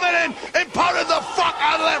Ponderosa coming in and pounding the fuck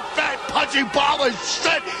out of that fat pudgy ball of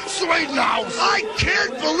shit, Sweethouse. I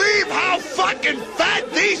can't believe how fucking fat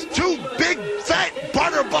these two big fat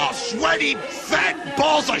butterball sweaty fat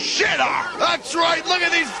balls of shit are. That's right, look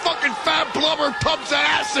at these fucking fat blubber tubs of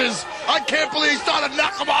asses. I can't believe he's trying to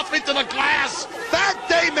knock them off into the glass. That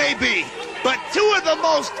they may be, but two of the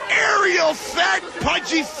most aerial, fat,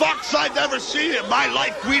 pudgy fucks I've ever seen in my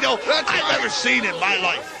life, Guido. I've ever seen in my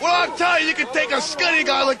life. Well, I'll tell you can take a skinny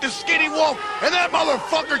guy like the Skinny Wolf, and that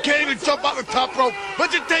motherfucker can't even jump off the top rope.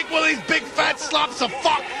 But you take one of these big fat slops of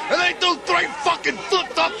fuck, and they do 3 fucking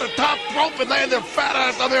flips off the top rope and land their fat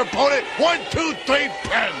ass on their opponent. 1, 2, 3,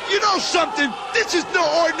 pin. You know something? This is no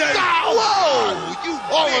ordinary. Whoa! You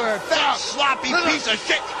big, fat, sloppy piece of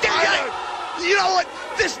shit. You know what?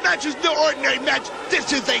 This match is no ordinary match.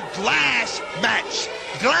 This is a glass match.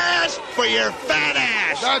 Glass for your fat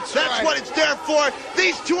ass. That's right. What it's there for.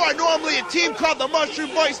 These two are normally a team called the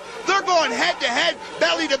Mushroom Boys. They're going head to head,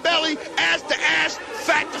 belly to belly, ass to ass,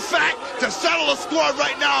 fat to fat to settle the score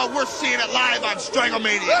right now. We're seeing it live on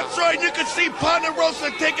Stranglemania. That's right. You can see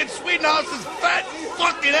Ponderosa taking Sweetenhouse's fat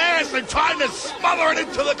fucking ass and trying to smother it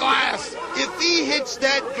into the glass. If he hits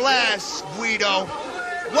that glass, Guido,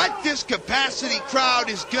 what this capacity crowd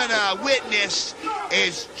is gonna witness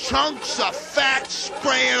is chunks of fat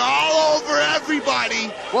spraying all over everybody.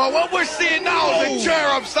 Well, what we're seeing now is a chair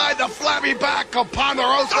upside the flabby back of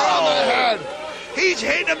Ponderosa on the head. He's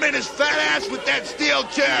hitting him in his fat ass with that steel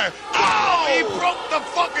chair. He broke the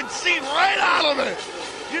fucking seat right out of it.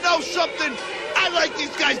 You know something? I like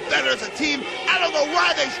these guys better as a team. I don't know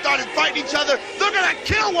why they started fighting each other. They're gonna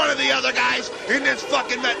kill one of the other guys in this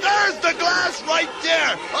fucking match. There's the glass right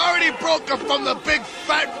there. Already broke it from the big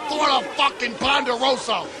fat Florida fucking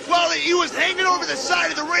Ponderosa. Well, he was hanging over the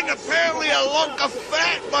side of the ring. Apparently a lunk of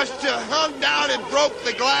fat must have hung down and broke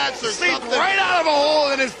the glass or something. Right out of a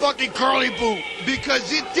hole in his fucking curly boot. Because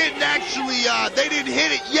it didn't actually, they didn't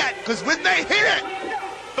hit it yet. Because when they hit it,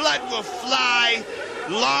 blood will fly.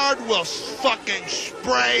 Lard will fucking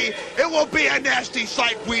spray. It will be a nasty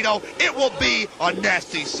sight, Guido. It will be a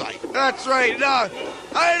nasty sight. That's right. I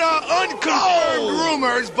know unconfirmed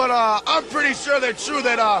rumors, but I'm pretty sure they're true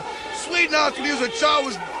that Sweetenhouse Music Show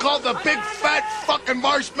was called the big fat fucking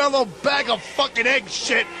marshmallow bag of fucking egg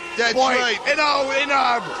shit. That's right. And in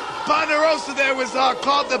Ponderosa there was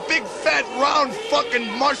called the big fat round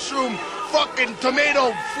fucking mushroom fucking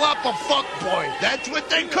tomato flop of fuck boy. That's what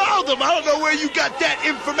they called him. I don't know where you got that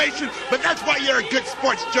information, but that's why you're a good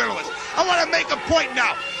sports journalist. I want to make a point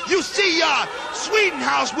now. You see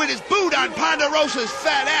Sweetenhouse with his boot on Ponderosa's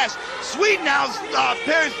fat ass. Sweetenhouse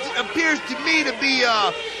appears to me to be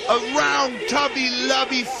a round, tubby,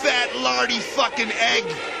 lubby, fat, lardy fucking egg.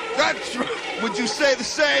 That's right. Would you say the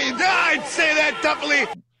same? Yeah, I'd say that definitely.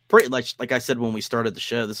 Pretty like I said when we started the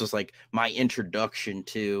show, this was like my introduction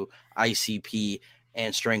to ICP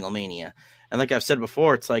and Stranglemania. And like I've said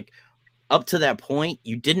before, it's like up to that point,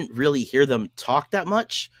 you didn't really hear them talk that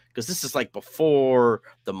much because this is like before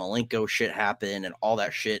the Malenko shit happened and all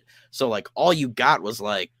that shit. So like all you got was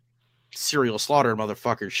like serial slaughter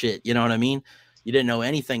motherfucker shit. You know what I mean? You didn't know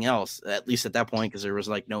anything else, at least at that point, because there was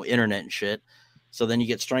like no internet and shit. So then you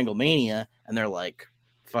get Stranglemania and they're like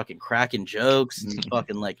fucking cracking jokes and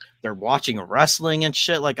fucking like they're watching wrestling and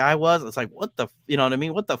shit like I was. It's like, what the, you know what I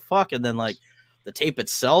mean? What the fuck? And then like the tape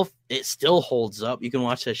itself, it still holds up. You can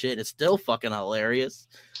watch that shit. It's still fucking hilarious.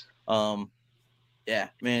 Yeah,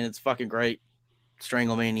 man, it's fucking great.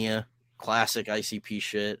 Stranglemania, classic ICP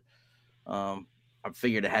shit. I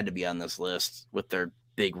figured it had to be on this list with their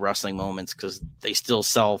big wrestling moments because they still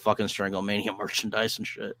sell fucking Stranglemania merchandise and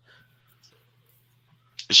shit.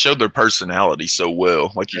 It showed their personality so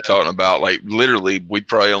well, like you're talking about. Like literally, we'd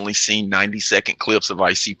probably only seen 90-second clips of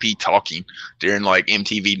ICP talking during like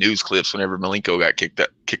MTV news clips whenever Malenko got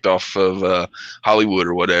kicked off of Hollywood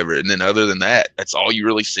or whatever. And then other than that, that's all you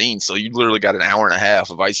really seen. So you literally got an hour and a half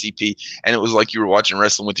of ICP, and it was like you were watching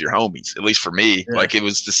wrestling with your homies. At least for me, like it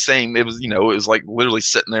was the same. It was, you know, it was like literally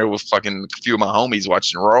sitting there with fucking a few of my homies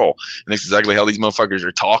watching Raw, and that's exactly how these motherfuckers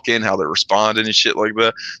are talking, how they're responding and shit like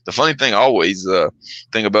that. The funny thing always,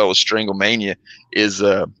 thing about with Stranglemania is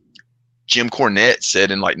Jim Cornette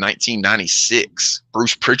said in like 1996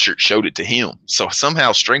 Bruce Pritchard showed it to him, so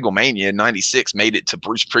somehow Stranglemania in 96 made it to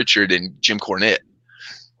Bruce Pritchard and Jim Cornette.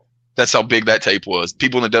 That's how big that tape was.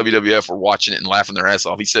 People in the WWF were watching it and laughing their ass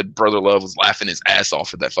off. He said Brother Love was laughing his ass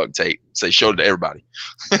off at that fucking tape, so he showed it to everybody.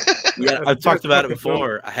 Yeah, I've talked about it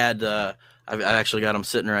before. I had I actually got them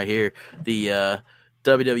sitting right here. The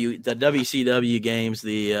WCW games,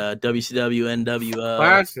 the WCW NWO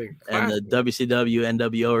Classic. And the WCW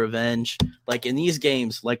NWO Revenge. Like in these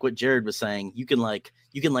games, like what Jared was saying, you can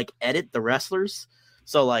edit the wrestlers.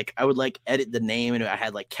 So like I would like edit the name, and I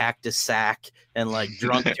had like Cactus Sack and like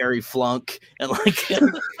Drunk Terry Flunk and like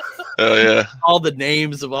oh yeah, all the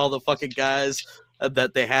names of all the fucking guys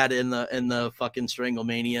that they had in the fucking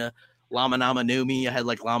Stranglemania. Lama Nama Numi. I had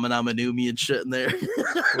like Lama Nama Numi and shit in there.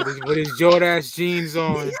 with his Jordache jeans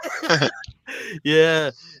on.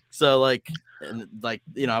 Yeah. So like, and like,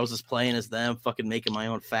 you know, I was just playing as them, fucking making my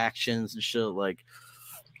own factions and shit. Like,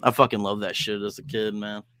 I fucking love that shit as a kid,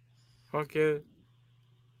 man. Fuck yeah.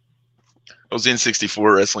 Those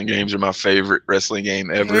N64 wrestling games are my favorite wrestling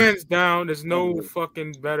game ever. Hands down, there's no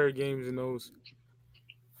fucking better games than those.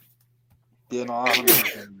 You know,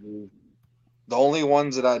 the only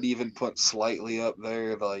ones that I'd even put slightly up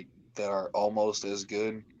there, like that are almost as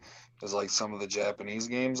good, is like some of the Japanese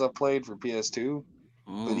games I played for PS2.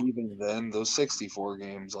 But even then, those 64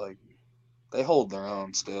 games, like, they hold their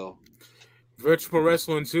own still. Virtual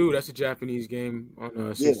Wrestling 2, that's a Japanese game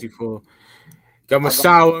on 64. Got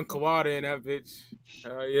Masawa and Kawada in that bitch.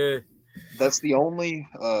 Yeah. That's the only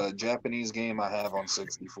Japanese game I have on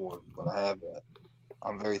 64, but I have that.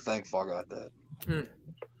 I'm very thankful I got that.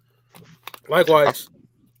 Likewise.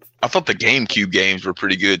 I thought the GameCube games were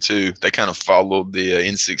pretty good too. They kind of followed the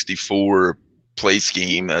N64 play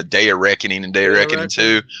scheme. Day of Reckoning and Day of Reckoning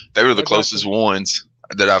 2. They were the closest ones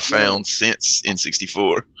that I've found since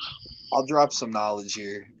N64. I'll drop some knowledge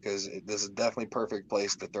here because this is definitely perfect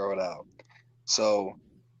place to throw it out. So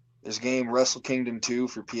there's game Wrestle Kingdom 2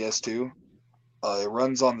 for PS2. It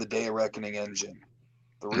runs on the Day of Reckoning engine.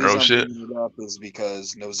 The reason I'm bringing it up is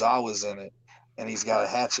because Nozawa's in it, and he's got a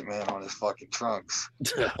Hatchet Man on his fucking trunks.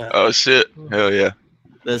 Oh shit! Hell yeah,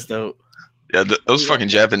 that's dope. Yeah, those fucking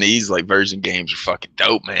Japanese like version games are fucking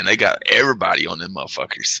dope, man. They got everybody on them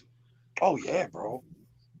motherfuckers. Oh yeah, bro.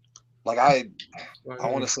 Like I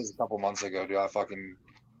want to say a couple months ago, dude.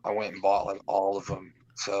 I went and bought like all of them.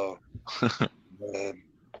 So, man,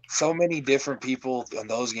 so many different people in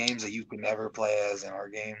those games that you could never play as in our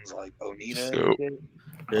games, like Onita.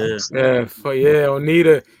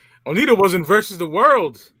 Onita. Onita was in Versus the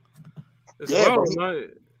World.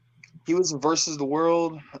 He was in Versus the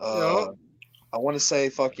World. I want to say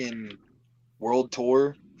fucking World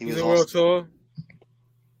Tour. He was in World Tour.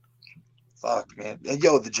 Fuck, man. And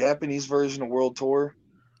the Japanese version of World Tour,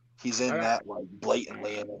 he's in that, like,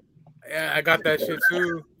 blatantly in it. Yeah, I got that shit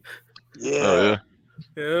too. Yeah. Oh,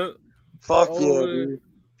 yeah. Fuck yeah, dude.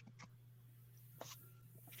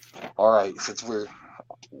 All right, since we're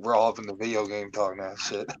all up in the video game talk now,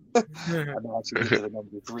 shit. I'm actually getting to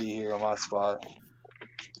number 3 here on my spot.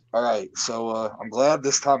 All right, so I'm glad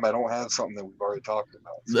this time I don't have something that we've already talked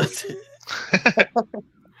about. So.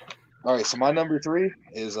 All right, so my number 3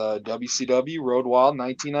 is WCW Road Wild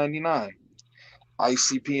 1999.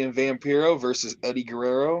 ICP and Vampiro versus Eddie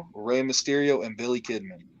Guerrero, Rey Mysterio, and Billy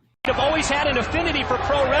Kidman. They've always had an affinity for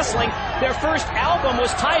pro wrestling. Their first album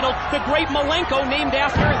was titled The Great Malenko, named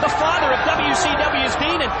after the father of WCW's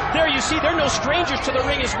Dean. And there you see, they're no strangers to the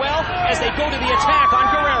ring as well as they go to the attack on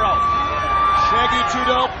Guerrero. Shaggy, too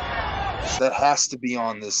dope. That has to be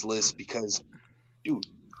on this list because, dude,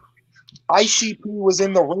 ICP was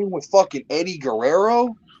in the ring with fucking Eddie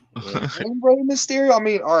Guerrero and Rey Mysterio. I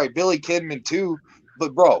mean, all right, Billy Kidman too,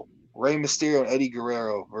 but bro, Rey Mysterio and Eddie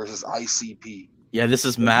Guerrero versus ICP. Yeah, this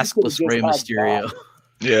is maskless Rey Mysterio.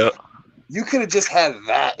 Yeah. You could have just had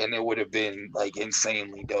that and it would have been like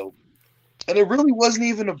insanely dope. And it really wasn't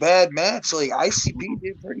even a bad match. Like ICP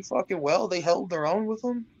did pretty fucking well. They held their own with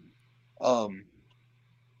them. I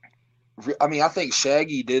mean, I think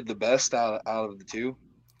Shaggy did the best out of the two.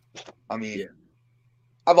 I mean,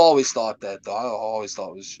 I've always thought that, though. I always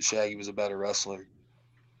thought Shaggy was a better wrestler.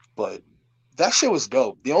 But that shit was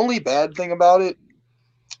dope. The only bad thing about it,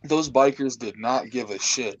 those bikers did not give a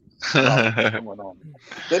shit about what was going on.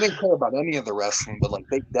 They didn't care about any of the wrestling, but like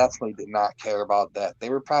they definitely did not care about that. They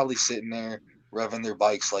were probably sitting there revving their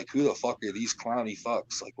bikes like, who the fuck are these clowny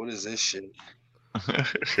fucks? Like, what is this shit?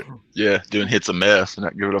 Yeah, doing hits of meth and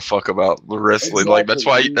not giving a fuck about the wrestling. Exactly.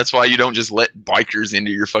 Like that's why you don't just let bikers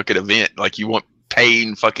into your fucking event. Like you want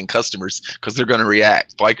paying fucking customers because they're gonna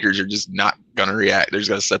react. Bikers are just not gonna react. They're just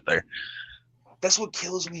gonna sit there. That's what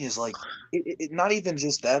kills me is like it not even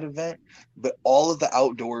just that event, but all of the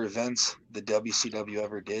outdoor events the WCW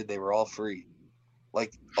ever did, they were all free.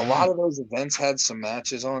 Like a lot of those events had some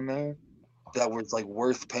matches on there that were like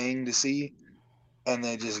worth paying to see. And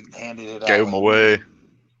they just handed it out. Gave them away.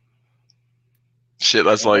 Shit,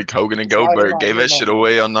 that's like Hogan and Goldberg gave that shit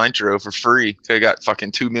away on Nitro for free. They got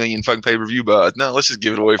fucking 2 million fucking pay-per-view buys. No, let's just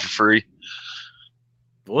give it away for free.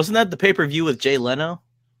 Wasn't that the pay-per-view with Jay Leno?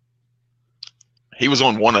 He was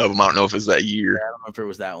on one of them. I don't know if it was that year. Yeah, I don't know if it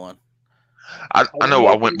was that one. I know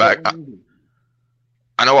I went back.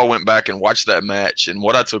 I know I went back and watched that match, and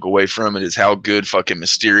what I took away from it is how good fucking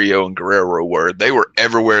Mysterio and Guerrero were. They were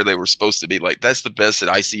everywhere they were supposed to be. Like, that's the best that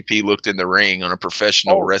ICP looked in the ring on a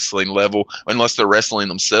professional wrestling level, unless they're wrestling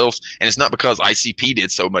themselves. And it's not because ICP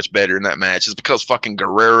did so much better in that match. It's because fucking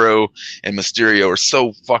Guerrero and Mysterio are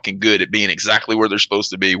so fucking good at being exactly where they're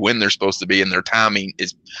supposed to be, when they're supposed to be, and their timing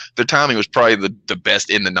was probably the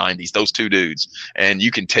best in the 90s, those two dudes. And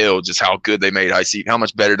you can tell just how good they made ICP, how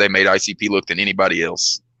much better they made ICP look than anybody else.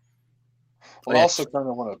 Well, I also kind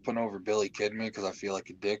of want to put over Billy Kidman because I feel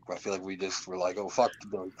like a dick, but I feel like we just were like, oh, fuck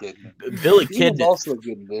Billy Kidman. Billy He was Kidman also a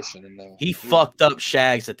good addition in there. He fucked up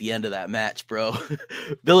Shags at the end of that match, bro.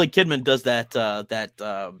 Billy Kidman does that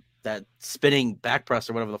spinning back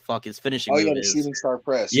press or whatever the fuck his finishing move the is. shooting star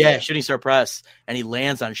press. Yeah, shooting star press, and he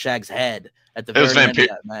lands on Shag's head at the very end of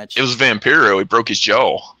that match. It was Vampiro. He broke his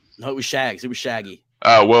jaw. No, it was Shags. It was Shaggy.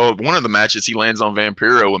 Well, one of the matches he lands on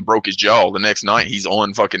Vampiro and broke his jaw. The next night he's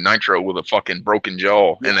on fucking Nitro with a fucking broken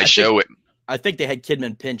jaw, and they show it. I think they had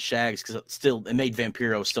Kidman pin Shags because it made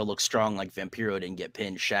Vampiro still look strong. Like Vampiro didn't get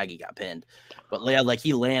pinned, Shaggy got pinned. But yeah, like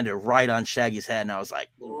he landed right on Shaggy's head, and I was like,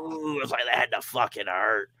 ooh, it was like that had to fucking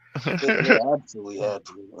hurt. Yeah, absolutely had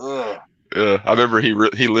to. I remember he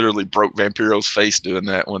literally broke Vampiro's face doing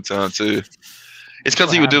that one time too. It's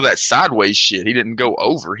because he would do that sideways shit. He didn't go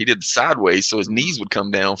over. He did sideways, so his knees would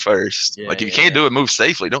come down first. If you can't do a move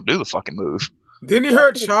safely, don't do the fucking move. Didn't he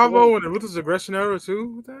hurt Chavo in the Ruthless Aggression era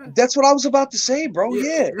too? With that? That's what I was about to say, bro.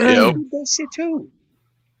 Yeah. Yep. That shit too.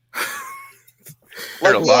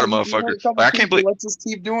 Hurt a lot of motherfuckers. Like, I can't believe. Let's just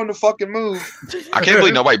keep doing the fucking move. I can't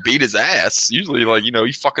believe nobody beat his ass. Usually, like,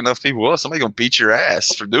 you fuck enough people up, somebody gonna beat your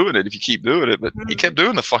ass for doing it if you keep doing it. But he kept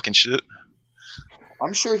doing the fucking shit.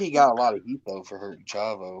 I'm sure he got a lot of heat though for hurting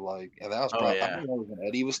Chavo. Like, and that was probably I didn't know when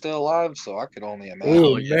Eddie was still alive, so I could only imagine.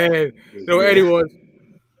 Oh man, no Eddie was.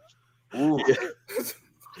 Ooh.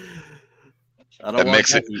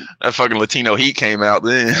 That fucking Latino heat came out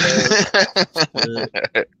then.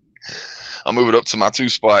 I'll move it up to my 2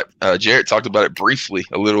 spot. Jarrett talked about it briefly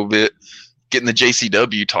a little bit. Getting the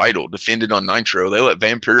JCW title defended on Nitro. They let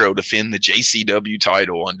Vampiro defend the JCW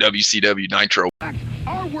title on WCW Nitro.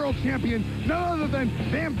 Our world champion, none other than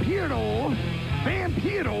Vampiro.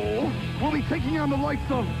 Vampiro will be taking on the likes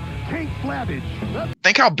of Tank Flavage.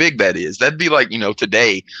 Think how big that is. That'd be like,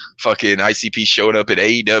 today, fucking ICP showed up at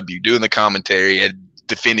AEW doing the commentary and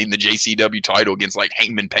defending the JCW title against like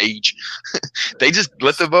Hangman Page. They just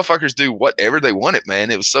let the motherfuckers do whatever they wanted,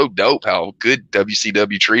 man. It was so dope how good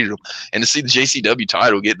WCW treated them. And to see the JCW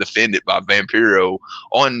title get defended by Vampiro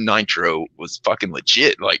on Nitro was fucking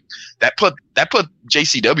legit. Like that put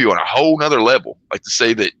JCW on a whole nother level. Like to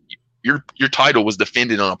say that your title was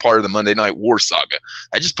defended on a part of the Monday Night War saga.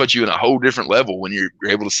 That just puts you in a whole different level when you're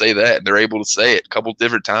able to say that. And they're able to say it a couple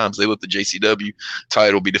different times. They let the JCW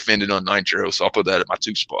title be defended on Nitro. So I'll put that at my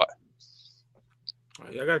 2 spot.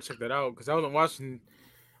 Yeah, I gotta check that out because I wasn't watching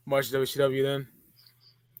much WCW then.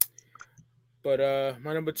 But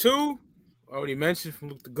my number 2, already mentioned from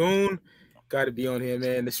Luke the Goon, got to be on here,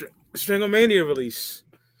 man. The Stranglemania release.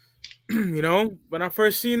 When I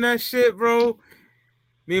first seen that shit, bro,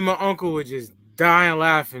 me and my uncle were just dying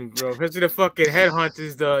laughing, bro. Especially the fucking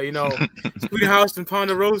headhunters, Sweet House and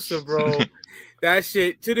Ponderosa, bro. That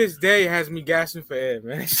shit to this day has me gasping for air,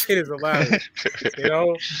 man. That shit is hilarious.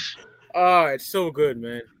 Oh, it's so good,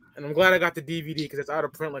 man. And I'm glad I got the DVD because it's out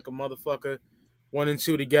of print like a motherfucker. 1 and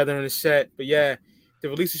 2 together in a set. But yeah, the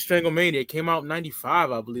release of Stranglemania came out in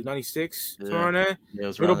 95, I believe, 96. Yeah. Somewhere on there. Yeah, it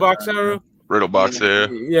was Riddle Box era. Riddle Box era.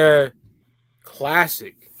 Yeah.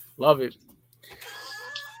 Classic. Love it.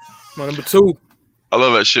 My number 2. I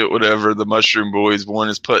love that shit. Whatever the Mushroom Boys, one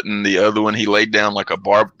is putting the other one. He laid down like a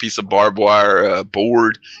piece of barbed wire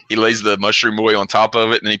board. He lays the Mushroom Boy on top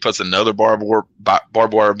of it, and then he puts another barbed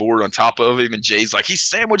wire board on top of him. And Jay's like, he's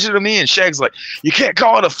sandwiching him in. Shag's like, you can't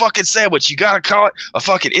call it a fucking sandwich. You gotta call it a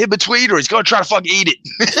fucking in between, or he's gonna try to fucking eat it.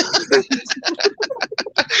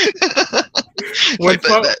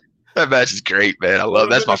 That match is great, man. I love.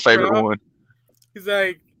 That's my favorite one. He's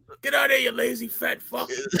like, get out of here, you lazy fat fuck.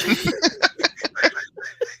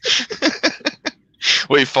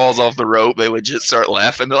 When he falls off the rope, they legit start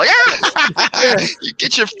laughing. They're like, you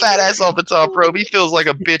get your fat ass off the top rope. He feels like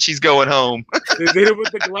a bitch. He's going home. They hit him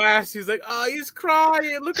with the glass. He's like, oh, he's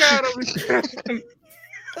crying. Look at him.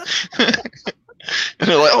 And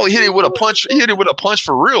they're like, oh, he hit him with a punch. He hit him with a punch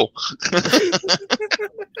for real.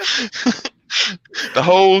 The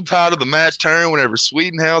whole tide of the match turned whenever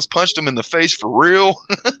Swedenhouse punched him in the face for real.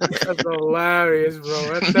 That's hilarious,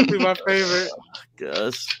 bro. That's definitely my favorite.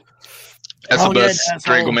 Gus. That's the best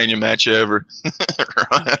Stranglemania match ever.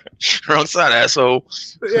 Wrong side, asshole.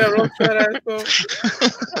 Yeah, wrong side, asshole.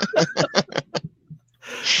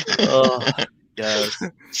 Oh, guys.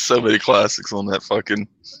 So many classics on that fucking.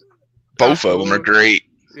 Both of them are great.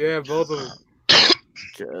 Yeah, both of them.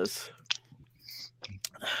 Yes.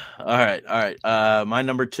 All right. My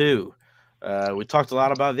number 2. We talked a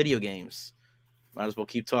lot about video games. Might as well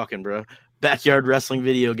keep talking, bro. Backyard wrestling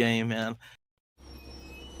video game, man.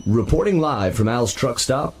 Reporting live from Al's Truck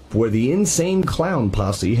Stop, where the Insane Clown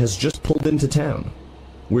Posse has just pulled into town.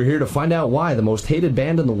 We're here to find out why the most hated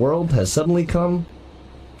band in the world has suddenly come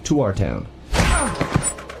to our town.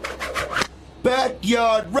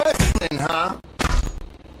 Backyard wrestling, huh?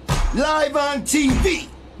 Live on TV,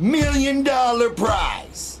 $1 million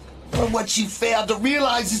prize. But what you failed to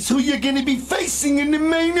realize is who you're going to be facing in the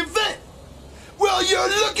main event. Well, you're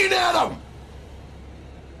looking at them.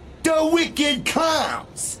 The Wicked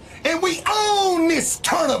Clowns. And we own this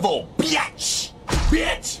carnival, bitch.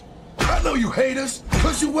 Bitch! I know you hate us,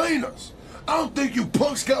 because you ain't us. I don't think you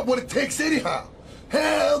punks got what it takes anyhow.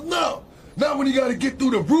 Hell no. Not when you gotta get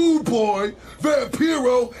through the Rude Boy,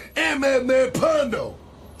 Vampiro, and Madman Pondo.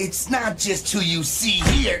 It's not just who you see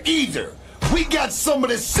here either. We got some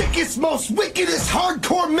of the sickest, most wickedest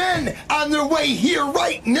hardcore men on their way here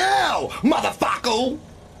right now, motherfucker.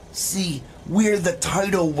 See, we're the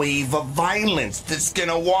tidal wave of violence that's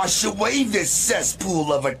gonna wash away this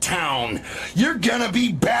cesspool of a town. You're gonna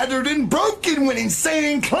be battered and broken when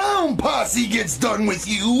Insane Clown Posse gets done with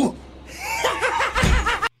you.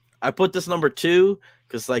 I put this number 2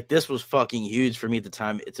 because like this was fucking huge for me at the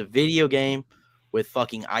time. It's a video game with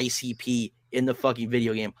fucking ICP in the fucking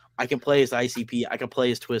video game. I can play as ICP. I can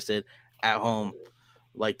play as Twisted at home.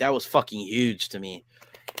 Like that was fucking huge to me.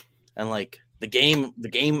 And like the game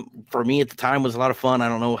for me at the time was a lot of fun. I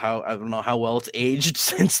don't know how well it's aged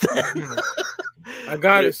since then. I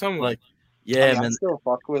got it somewhere. Like, yeah, man. man. I still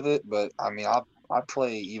fuck with it, but I mean, I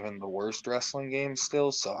play even the worst wrestling games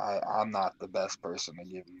still, so I'm not the best person to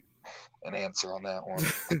give you an answer on that one.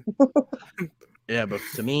 Yeah, but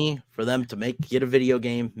to me, for them to make a video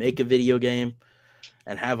game,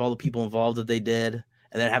 and have all the people involved that they did,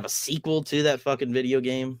 and then have a sequel to that fucking video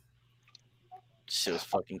game, shit was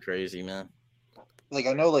fucking crazy, man. Like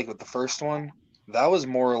I know, like with the first one, that was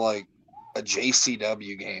more like a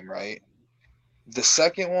JCW game, right? The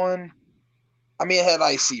second one, I mean, it had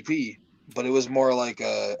ICP, but it was more like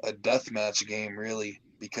a deathmatch game, really,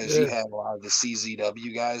 because you had a lot of the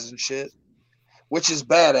CZW guys and shit, which is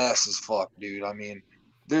badass as fuck, dude. I mean,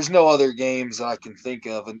 there's no other games that I can think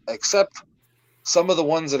of, except some of the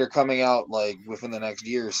ones that are coming out like within the next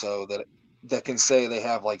year or so that can say they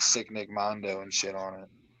have like Sick Nick Mondo and shit on it.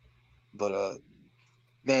 But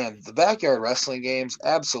man, the Backyard Wrestling games,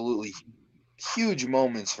 absolutely huge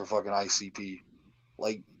moments for fucking ICP.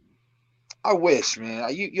 Like, I wish, man.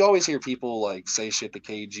 You always hear people like say shit to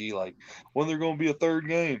KG like when they're gonna be a third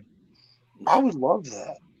game. I would love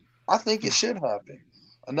that. I think it should happen.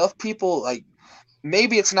 Enough people, like,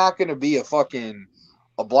 maybe it's not gonna be a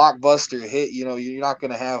blockbuster hit. You know, you're not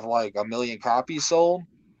gonna have like 1 million copies sold,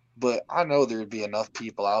 but I know there would be enough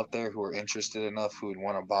people out there who are interested enough who would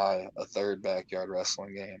want to buy a third Backyard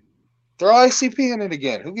Wrestling game. Throw ICP in it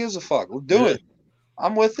again. Who gives a fuck? We'll do it.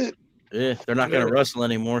 I'm with it. Yeah, they're not going to wrestle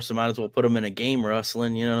anymore, so might as well put them in a game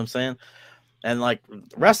wrestling. You know what I'm saying? And like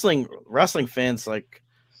wrestling fans, like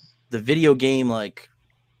the video game, like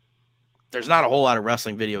there's not a whole lot of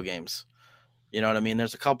wrestling video games. You know what I mean?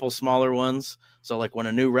 There's a couple smaller ones. So like when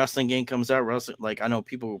a new wrestling game comes out, like I know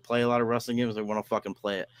people who play a lot of wrestling games, they want to fucking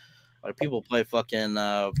play it. Like people play fucking,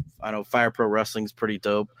 I know Fire Pro Wrestling's pretty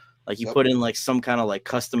dope. Like you put in like some kind of like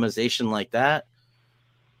customization like that,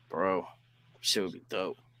 bro, shit would be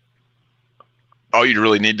dope. All you'd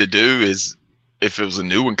really need to do is, if it was a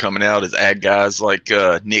new one coming out, is add guys like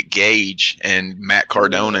Nick Gage and Matt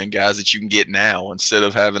Cardona and guys that you can get now, instead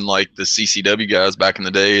of having like the CCW guys back in the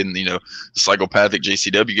day and, you know, the psychopathic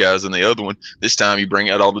JCW guys in the other one. This time you bring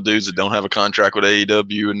out all the dudes that don't have a contract with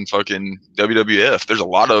AEW and fucking WWF. There's a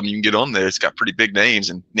lot of them you can get on there. It's got pretty big names,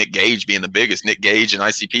 and Nick Gage being the biggest. Nick Gage and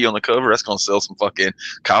ICP on the cover, that's going to sell some fucking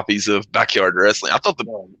copies of Backyard Wrestling. I thought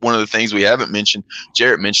one of the things we haven't mentioned,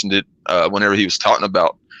 Jarrett mentioned it whenever he was talking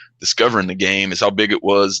about discovering the game, is how big it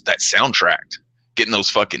was, that soundtrack, getting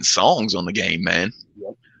those fucking songs on the game, man.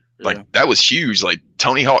 Yep. Like that was huge. Like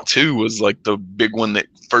Tony Hawk 2 was like the big one that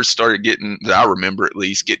first started getting, that I remember at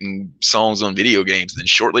least, getting songs on video games. Then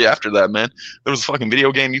shortly after that, man, there was a fucking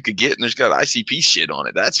video game you could get and there's got ICP shit on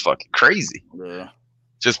it. That's fucking crazy. Yeah.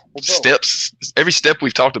 Just steps, every step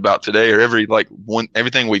we've talked about today, or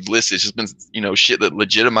everything we've listed, has just been, shit that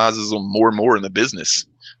legitimizes them more and more in the business.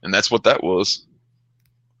 And that's what that was.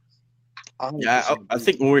 Yeah, I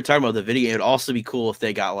think when we were talking about the video, it'd also be cool if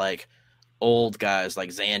they got like old guys like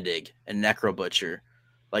Zandig and Necro Butcher.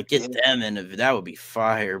 Like get them in, that would be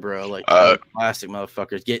fire, bro. Like classic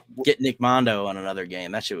motherfuckers. Get Nick Mondo on another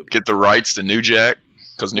game. That shit would be get the rights to New Jack.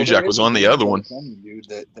 Because New Jack was on the other one. Dude,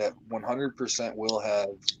 that 100% will have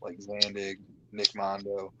like Zandig, Nick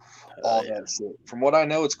Mondo, all that shit. From what I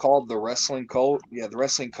know, it's called the Wrestling Code. Yeah, the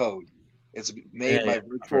Wrestling Code. It's made by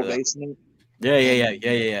Virtual Basement. Yeah. I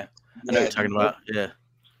know what you're talking about. Yeah.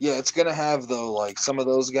 Yeah, it's gonna have though like some of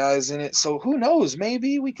those guys in it. So who knows?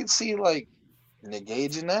 Maybe we could see like Nick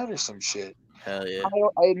Gage in that or some shit. Hell yeah.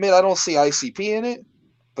 I admit I don't see ICP in it,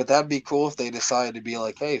 but that'd be cool if they decided to be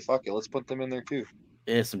like, hey, fuck it, let's put them in there too.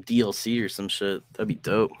 Yeah, some DLC or some shit. That'd be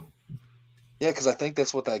dope. Yeah, because I think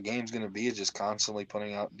that's what that game's going to be, is just constantly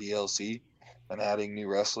putting out DLC and adding new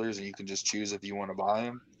wrestlers, and you can just choose if you want to buy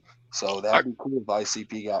them. So that'd be cool if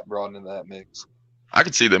ICP got brought into that mix. I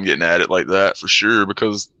could see them getting at it like that for sure,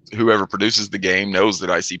 because whoever produces the game knows that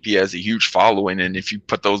ICP has a huge following, and if you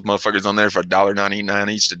put those motherfuckers on there for $1.99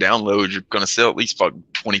 each to download, you're going to sell at least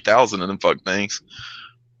 20,000 of them fucking things.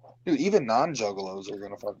 Dude, even non-juggalos are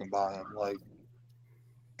going to fucking buy them. Like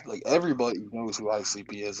everybody knows who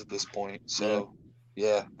ICP is at this point. So,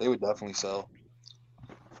 yeah, they would definitely sell.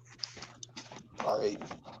 All right.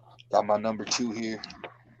 Got my number 2 here.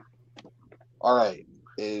 All right.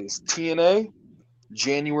 Is TNA.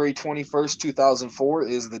 January 21st, 2004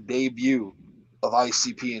 is the debut of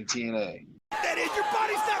ICP and TNA. That is, your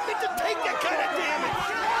body's not meant to take that kind of damage.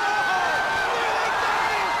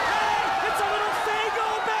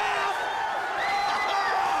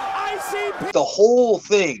 The whole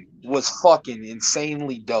thing was fucking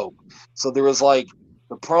insanely dope. So there was like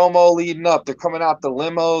the promo leading up. They're coming out the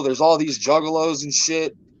limo. There's all these juggalos and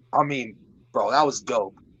shit. I mean, bro, that was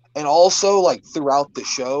dope. And also, like, throughout the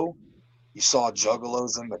show, you saw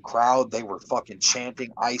juggalos in the crowd. They were fucking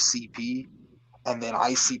chanting ICP. And then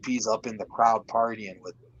ICP's up in the crowd partying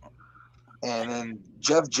with them. And then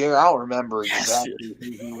Jeff Jarrett, I don't remember exactly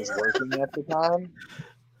who he was working at the time,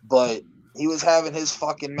 but he was having his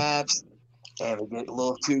fucking match. And we get a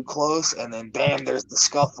little too close, and then bam, there's the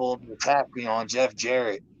scuffle and the tackling on Jeff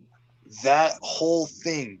Jarrett. That whole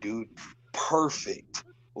thing, dude, perfect.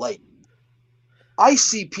 Like,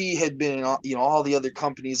 ICP had been in all the other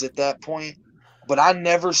companies at that point, but I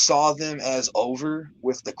never saw them as over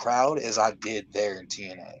with the crowd as I did there in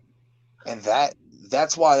TNA. And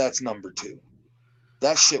that's why that's number 2.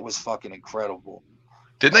 That shit was fucking incredible.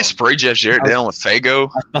 Didn't they spray Jeff Jarrett down with Fago?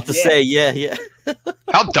 I was about to say, yeah.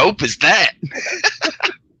 How dope is that?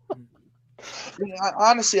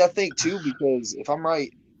 Honestly, I think too, because if I'm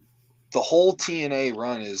right, the whole TNA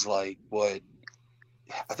run is like what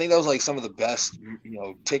I think that was like some of the best,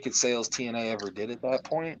 ticket sales TNA ever did at that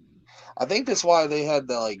point. I think that's why they had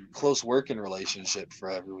the like close working relationship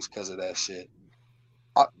forever, was because of that shit.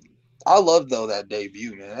 I love though that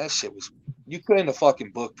debut, man. That shit was, you couldn't have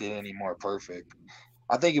fucking booked it any more perfect.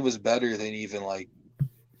 I think it was better than even like,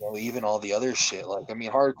 even all the other shit. Like, I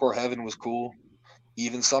mean, Hardcore Heaven was cool.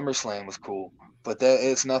 Even SummerSlam was cool. But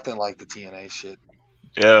it's nothing like the TNA shit.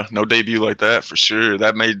 Yeah, no debut like that for sure.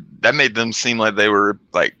 That made them seem like they were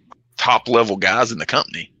like top level guys in the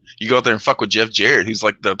company. You go out there and fuck with Jeff Jarrett, who's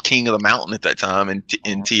like the king of the mountain at that time in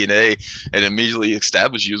TNA, and immediately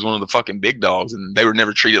established you as one of the fucking big dogs. And they were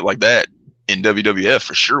never treated like that in WWF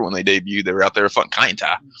for sure. When they debuted, they were out there fucking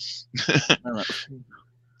Kaientai.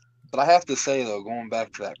 But I have to say though, going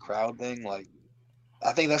back to that crowd thing, like,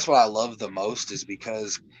 I think that's what I love the most, is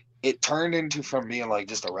because it turned into, from being like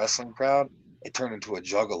just a wrestling crowd, it turned into a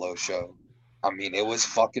juggalo show. I mean, it was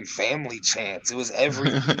fucking family chants. It was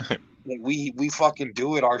everything. Like, we fucking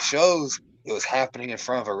do it, our shows. It was happening in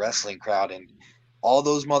front of a wrestling crowd, and all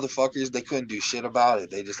those motherfuckers, they couldn't do shit about it.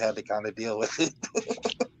 They just had to kind of deal with it.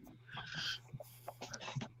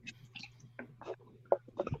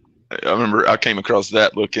 I remember I came across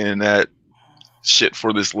that looking at shit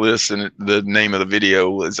for this list, and the name of the video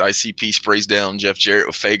was ICP sprays down Jeff Jarrett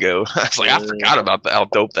with Fago. I was like, I forgot about how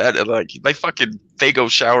dope that is. Like, they fucking Fago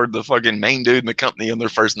showered the fucking main dude in the company on their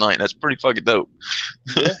first night. That's pretty fucking dope.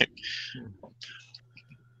 Yeah.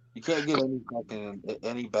 You can't get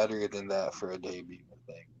any better than that for a debut,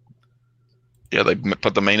 I think. Yeah, they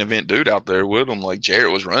put the main event dude out there with them. Like,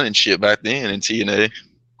 Jarrett was running shit back then in TNA.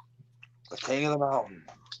 The king of the mountain.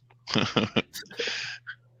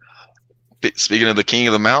 Speaking of the king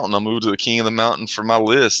of the mountain, I'll move to the king of the mountain for my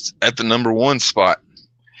list at the number 1 spot.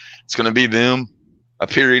 It's going to be them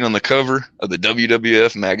appearing on the cover of the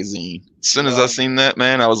WWF magazine. As soon as I seen that,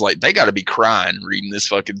 man, I was like, they got to be crying reading this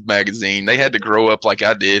fucking magazine. They had to grow up like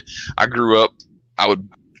I did. I grew up, I would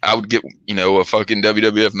get, a fucking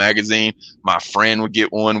WWF magazine. My friend would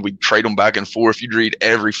get one. We'd trade them back and forth. You'd read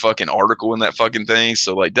every fucking article in that fucking thing.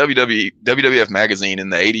 So like WWF magazine in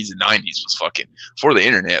the 80s and 90s was fucking, before the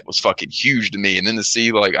internet, was fucking huge to me. And then to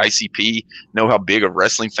see like ICP know how big of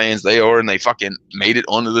wrestling fans they are, and they fucking made it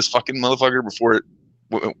onto this fucking motherfucker before it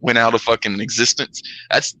went out of fucking existence.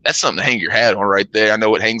 That's something to hang your hat on right there. I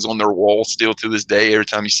know it hangs on their wall still to this day. Every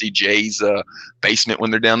time you see Jay's basement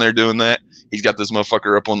when they're down there doing that, he's got this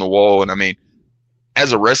motherfucker up on the wall. And I mean, as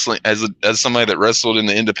somebody that wrestled in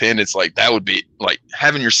the independents, like that would be like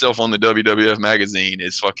having yourself on the WWF magazine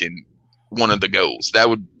is fucking one of the goals. That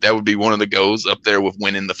would be one of the goals up there with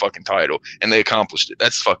winning the fucking title, and they accomplished it.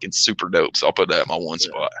 That's fucking super dope. So I'll put that in my one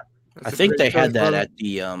spot. I think they had that at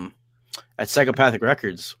the at Psychopathic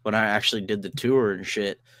Records when I actually did the tour and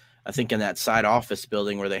shit. I think in that side office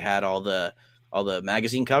building where they had all the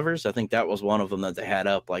magazine covers, I think that was one of them that they had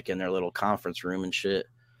up like in their little conference room and shit.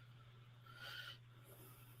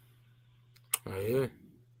 Oh yeah.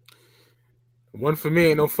 One for me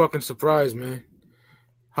ain't no fucking surprise, man.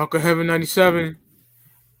 Hunk of Heaven 97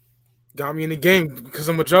 got me in the game because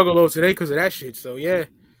I'm a juggalo today because of that shit. So yeah.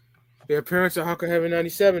 The appearance of Hunk of Heaven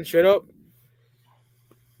 97, shut up.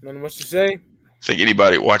 Nothing much to say. I think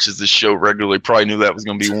anybody that watches this show regularly probably knew that was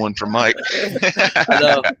going to be one for Mike. I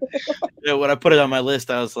know. Yeah, when I put it on my list,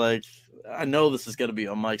 I was like, I know this is going to be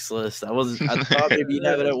on Mike's list. I thought maybe you'd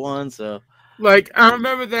have it at one. So, like, I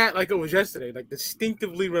remember that like it was yesterday. Like,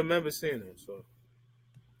 distinctively remember seeing it. So,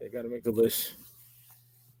 they got to make the list.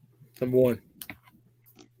 Number one.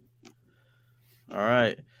 All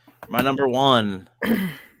right. My number one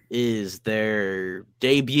is their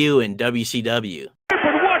debut in WCW.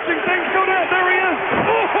 Watching things go down. There he is.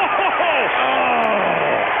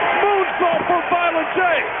 Moonsault for Violent J.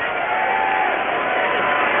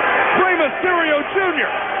 Rey Mysterio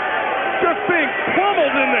Jr. just being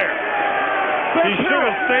pummeled in there. He should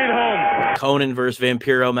have stayed home. Conan versus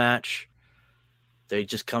Vampiro match. They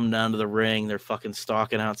just come down to the ring. They're fucking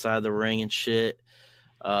stalking outside the ring and shit.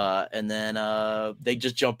 And then they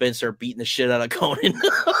just jump in, start beating the shit out of Conan.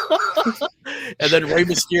 And then Rey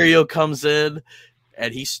Mysterio comes in,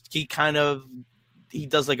 and he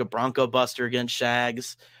does like a Bronco Buster against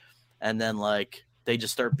Shags, and then like they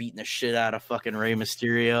just start beating the shit out of fucking Rey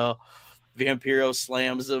Mysterio. Vampiro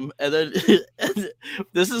slams him, and then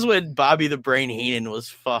this is when Bobby the Brain Heenan was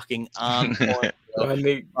fucking on point.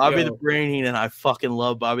 Bobby the Brain Heenan, I fucking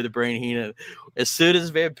love Bobby the Brain Heenan. As soon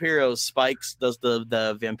as Vampiro does the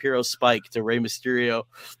Vampiro spike to Rey Mysterio,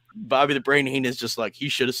 Bobby the Brain Heenan is just like, he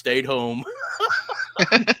should have stayed home.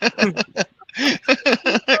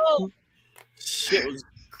 Shit was,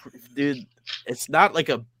 dude. It's not like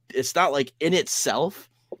in itself,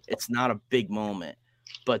 it's not a big moment.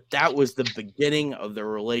 But that was the beginning of the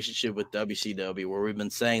relationship with WCW, where we've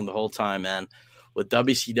been saying the whole time, man. With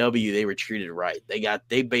WCW, they were treated right.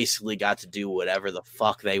 They basically got to do whatever the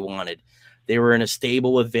fuck they wanted. They were in a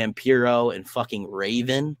stable with Vampiro and fucking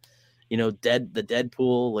Raven. The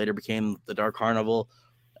Deadpool later became the Dark Carnival.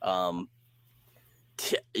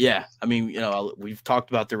 Yeah, I mean, we've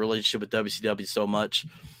talked about the relationship with WCW so much.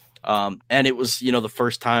 And it was, the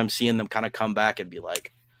first time seeing them kind of come back and be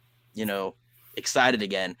like, excited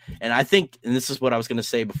again. And I think, and this is what I was going to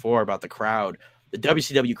say before about the crowd, the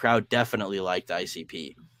WCW crowd definitely liked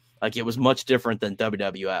ICP. Like, it was much different than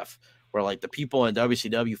WWF, where like the people in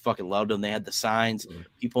WCW fucking loved them. They had the signs,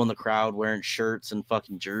 people in the crowd wearing shirts and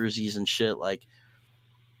fucking jerseys and shit, like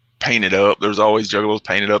painted up. There's always juggalos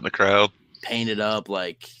painted up in the crowd. Painted up,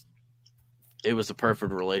 like it was a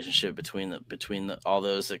perfect relationship between all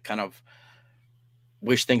those that kind of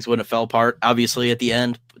wish things wouldn't have fell apart, obviously, at the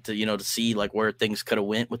end, to see like where things could have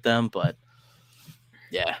went with them. But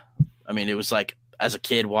yeah, I mean, it was like, as a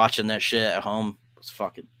kid watching that shit at home, it was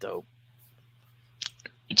fucking dope.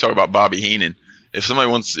 You talk about Bobby Heenan. If you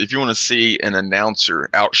want to see an announcer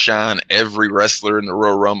outshine every wrestler in the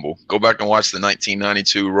Royal Rumble, go back and watch the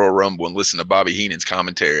 1992 Royal Rumble and listen to Bobby Heenan's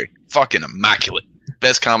commentary. Fucking immaculate.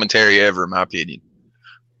 Best commentary ever, in my opinion.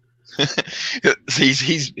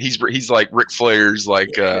 he's like Ric Flair's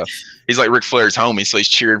he's like Ric Flair's homie, so he's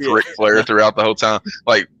cheering for Ric Flair throughout the whole time.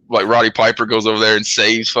 Like like Roddy Piper goes over there and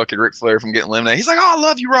saves fucking Ric Flair from getting eliminated. He's like, "Oh, I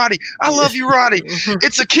love you, Roddy. I love you, Roddy.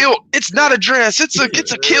 It's a kilt. It's not a dress. It's a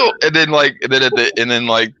kilt." And then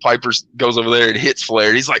Piper goes over there and hits Flair.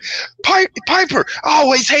 And he's like, "Piper, I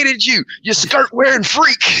always hated you. You skirt wearing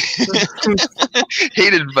freak." He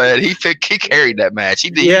did bad. He carried that match. He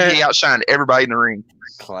did. Yeah. He outshined everybody in the ring.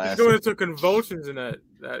 He's going into convulsions in that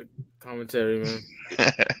commentary, man.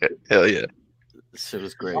 Hell yeah. Shit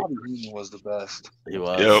was great. Bobby Heenan was the best. He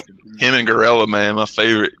was. Yep. Him and Gorilla, man, my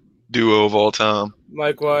favorite duo of all time.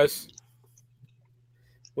 Likewise.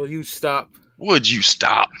 Will you stop? Would you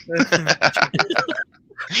stop?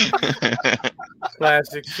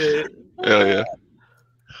 Classic shit. Hell yeah.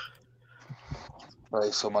 All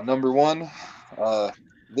right, so my number one,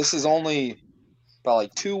 this is only about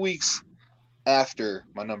like 2 weeks after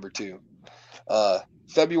my number two.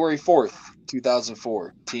 February 4th,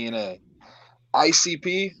 2004, TNA.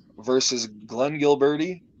 ICP versus Glenn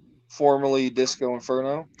Gilberti, formerly Disco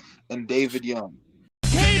Inferno, and David Young.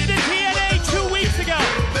 Came to TNA 2 weeks ago.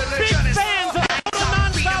 Big fans of total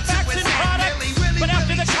non-stop action product. But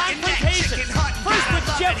after the confrontation, first with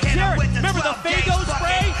Jeff Jarrett, remember the Fago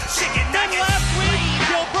spray? Then last week,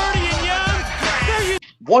 Gilberti and Young. There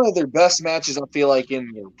you One of their best matches, I feel like,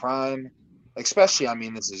 in their prime. Especially, I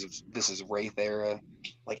mean, this is Wraith era.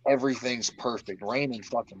 Like, everything's perfect. Raining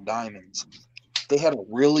fucking diamonds. They had a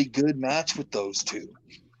really good match with those two.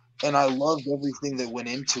 And I loved everything that went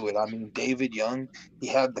into it. I mean, David Young, he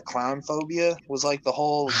had the clown phobia, was like the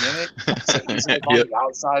whole gimmick. So he's like on the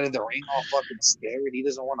outside of the ring all fucking scared. He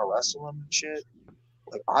doesn't want to wrestle him and shit.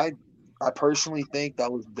 Like, I personally think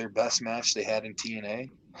that was their best match they had in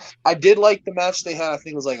TNA. I did like the match they had. I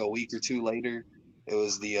think it was like a week or two later. It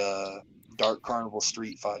was the Dark Carnival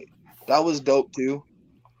Street fight. That was dope too.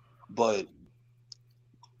 But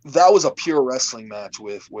that was a pure wrestling match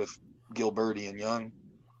with Gilberti and Young.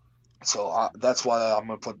 So that's why I'm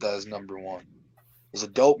going to put that as number one. It was a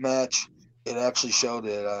dope match. It actually showed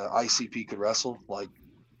that ICP could wrestle. Like,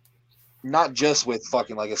 not just with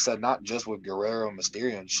fucking, like I said, not just with Guerrero and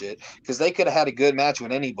Mysterio and shit. Because they could have had a good match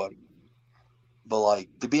with anybody. But, like,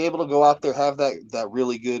 to be able to go out there, have that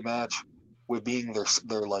really good match with being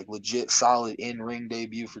their like, legit, solid in-ring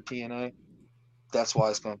debut for TNA, that's why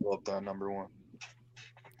it's going to go up there on number one.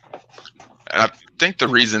 I think the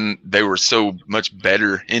reason they were so much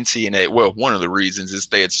better in TNA, well, one of the reasons is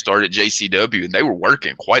they had started JCW and they were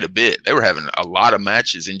working quite a bit. They were having a lot of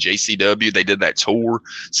matches in JCW. They did that tour,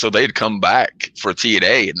 so they'd come back for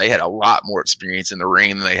TNA and they had a lot more experience in the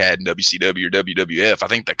ring than they had in WCW or WWF. I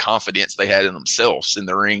think the confidence they had in themselves in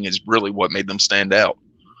the ring is really what made them stand out.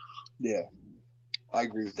 Yeah, I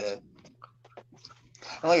agree with that.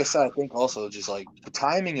 And like I said, I think also just like the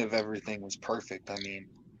timing of everything was perfect. I mean,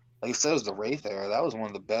 like I said, it was the Wraith era. That was one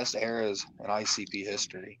of the best eras in ICP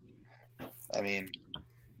history. I mean,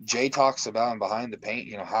 Jay talks about in Behind the Paint,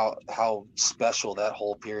 you know, how special that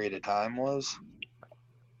whole period of time was.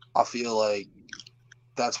 I feel like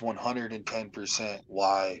that's 110%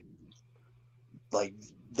 why, like,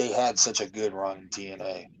 they had such a good run in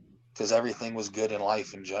TNA. Because everything was good in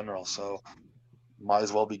life in general. So, might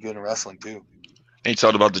as well be good in wrestling, too. And he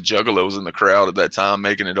talked about the Juggalos in the crowd at that time,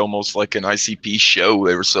 making it almost like an ICP show.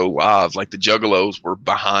 They were so live. Like the Juggalos were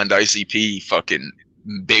behind ICP fucking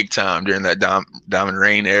big time during that Diamond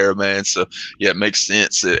Rain era, man. So, yeah, it makes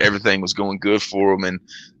sense that everything was going good for them. And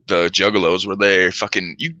the Juggalos were there.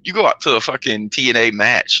 Fucking, you go out to a fucking TNA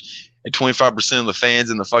match and 25% of the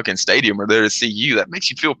fans in the fucking stadium are there to see you. That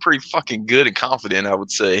makes you feel pretty fucking good and confident, I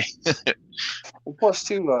would say. Well, plus,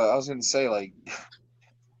 too, I was going to say, like,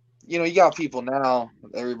 you know, you got people now,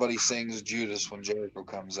 everybody sings Judas when Jericho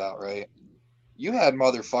comes out, right? You had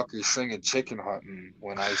motherfuckers singing Chicken Hunting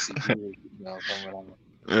when ICP was, you know, coming on.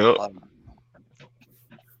 Yep.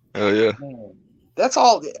 Hell yeah. Man, that's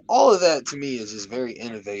all of that to me is just very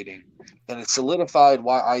innovating. And it solidified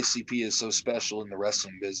why ICP is so special in the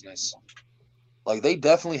wrestling business. Like, they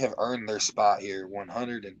definitely have earned their spot here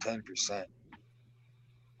 110%.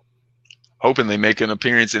 Hoping they make an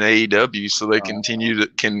appearance in AEW so they can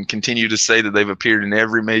continue to say that they've appeared in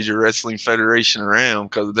every major wrestling federation around,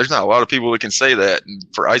 because there's not a lot of people that can say that, and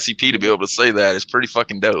for ICP to be able to say that is pretty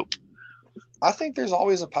fucking dope. I think there's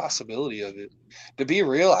always a possibility of it. To be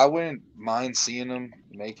real, I wouldn't mind seeing them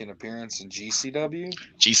make an appearance in GCW.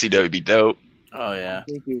 GCW would be dope. Oh yeah,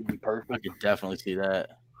 I think it would be perfect. I could definitely see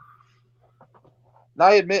that. Now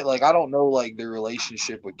I admit, like, I don't know like their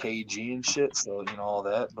relationship with KG and shit, so you know all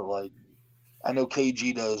that, but like, I know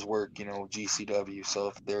KG does work, you know, GCW. So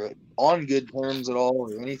if they're on good terms at all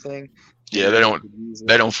or anything, yeah, they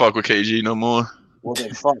don't fuck with KG no more. Well,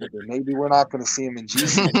 then fuck it. Maybe we're not going to see him in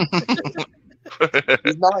GCW.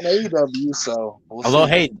 He's not in AEW, so although,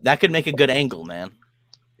 hey, that could make a good angle, man.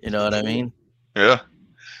 You know what I mean? Yeah.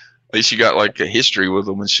 At least you got like a history with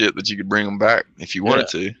them and shit that you could bring them back if you wanted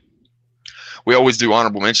to. We always do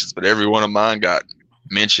honorable mentions, but every one of mine got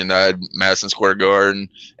mentioned. I had Madison Square Garden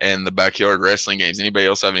and the Backyard Wrestling Games. Anybody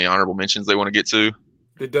else have any honorable mentions they want to get to?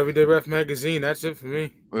 The WWF magazine. That's it for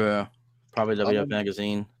me. Yeah, probably WWF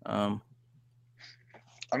magazine. I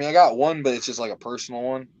mean, I got one, but it's just like a personal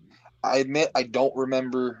one. I admit I don't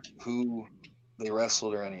remember who they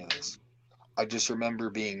wrestled or any of this. I just remember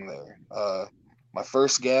being there. My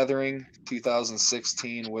first gathering,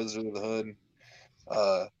 2016, Wizard of the Hood.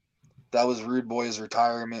 That was Rude Boy's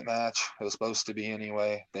retirement match. It was supposed to be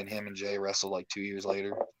anyway. Then him and Jay wrestled like 2 years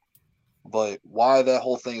later. But why that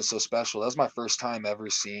whole thing is so special, that's my first time ever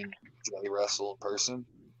seeing Jay wrestle in person.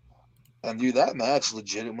 And dude, that match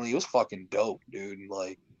legitimately, it was fucking dope, dude.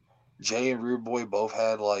 Like, Jay and Rude Boy both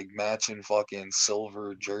had like matching fucking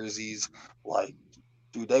silver jerseys. Like,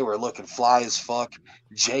 dude, they were looking fly as fuck.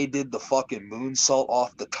 Jay did the fucking moonsault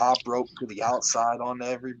off the top rope to the outside on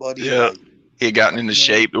everybody. Yeah. Like, he had gotten into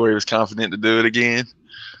shape to where he was confident to do it again.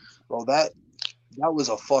 Bro, that was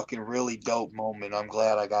a fucking really dope moment. I'm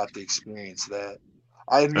glad I got to experience that.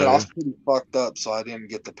 I admit I was pretty fucked up, so I didn't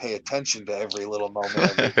get to pay attention to every little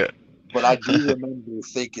moment of it. But I do remember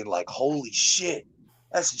thinking, like, holy shit,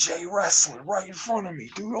 that's Jay wrestling right in front of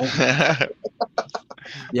me, dude.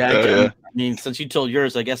 I mean, since you told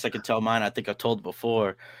yours, I guess I could tell mine. I think I told it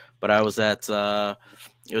before, but I was at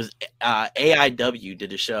it was AIW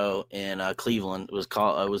did a show in Cleveland.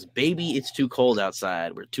 It was Baby It's Too Cold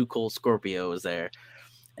Outside, where Too Cold Scorpio was there,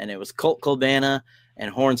 and it was Colt Cabana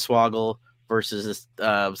and Hornswoggle versus this.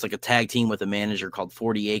 It was like a tag team with a manager called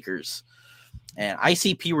 40 Acres, and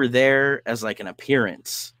ICP were there as like an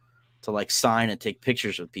appearance to like sign and take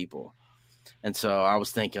pictures with people. And so I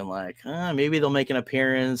was thinking like, maybe they'll make an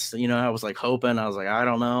appearance. You know, I was like hoping. I was like, I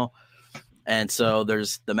don't know. And so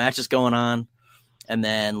there's the match is going on. And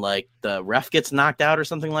then like the ref gets knocked out or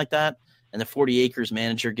something like that. And the 40 Acres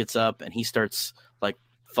manager gets up and he starts like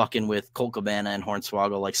fucking with Colt Cabana and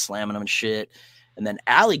Hornswoggle, like slamming them and shit. And then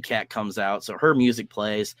Alley Cat comes out. So her music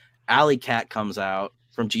plays. Alley Cat comes out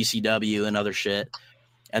from GCW and other shit.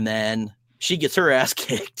 And then she gets her ass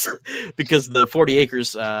kicked because the 40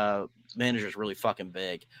 Acres manager is really fucking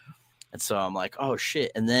big. And so I'm like, oh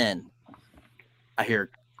shit. And then I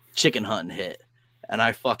hear Chicken Hunting hit. And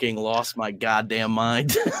I fucking lost my goddamn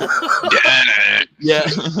mind. Yeah.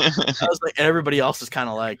 I was like, and everybody else is kind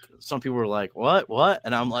of like, some people were like, what?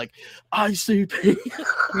 And I'm like, ICP.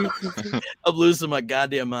 I'm losing my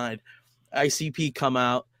goddamn mind. ICP come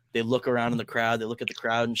out. They look around in the crowd. They look at the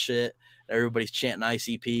crowd and shit. Everybody's chanting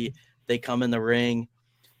ICP. They come in the ring.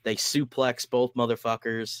 They suplex both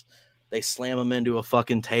motherfuckers. They slam them into a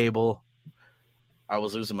fucking table. I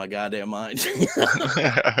was losing my goddamn mind. Bro,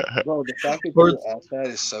 the fact that you're at that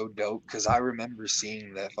is so dope because I remember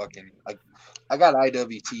seeing that fucking. I got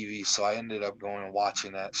IWTV, so I ended up going and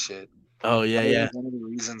watching that shit. Oh yeah. One of the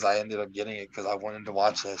reasons I ended up getting it because I wanted to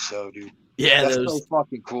watch that show, dude. Yeah, that's so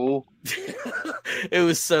fucking cool. It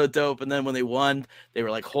was so dope. And then when they won, they were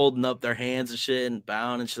like holding up their hands and shit and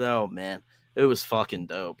bowing and shit. Oh man, it was fucking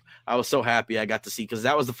dope. I was so happy I got to see because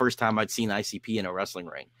that was the first time I'd seen ICP in a wrestling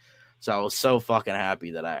ring. So I was so fucking happy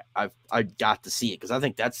that I got to see it because I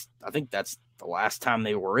think that's the last time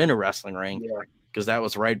they were in a wrestling ring because that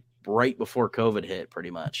was right before COVID hit, pretty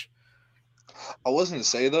much. I wasn't to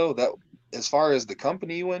say though that as far as the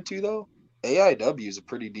company you went to though, AIW is a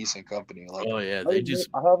pretty decent company. Like, oh yeah,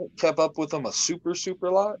 I haven't kept up with them a super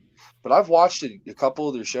lot, but I've watched a couple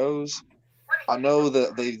of their shows. I know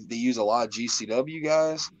that they use a lot of GCW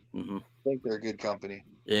guys. Mm-hmm. I think they're a good company.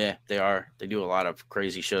 Yeah, they are. They do a lot of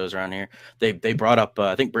crazy shows around here. They brought up,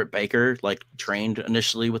 I think Britt Baker like trained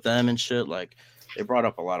initially with them and shit. Like they brought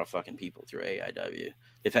up a lot of fucking people through AIW.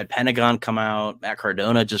 They've had Pentagon come out. Matt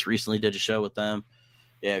Cardona just recently did a show with them.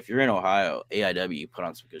 Yeah, if you're in Ohio, AIW put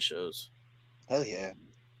on some good shows. Hell yeah.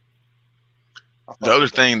 The other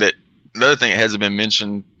thing that hasn't been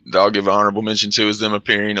mentioned that I'll give an honorable mention to is them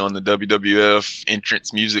appearing on the WWF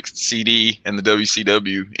entrance music CD and the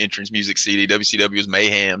WCW entrance music CD. WCW was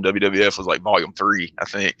Mayhem. WWF was like Volume 3, I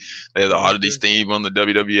think. They had the Oddities theme on the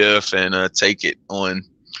WWF and Take It on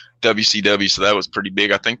WCW, so that was pretty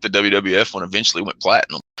big. I think the WWF one eventually went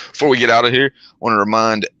platinum. Before we get out of here, I want to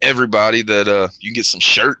remind everybody that you can get some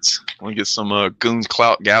shirts. I want to get some Goons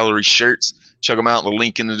Clout Gallery shirts. Check them out. The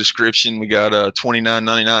link in the description. We got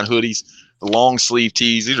 $29.99 hoodies, The long sleeve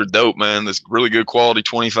tees, these are dope, man. This really good quality,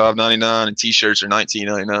 $25.99, and t-shirts are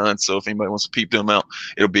 $19.99. So if anybody wants to peep them out,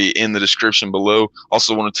 it'll be in the description below.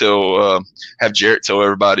 Also want to have Jarrett tell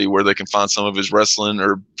everybody where they can find some of his wrestling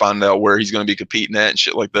or find out where he's going to be competing at and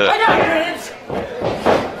shit like that. I got it.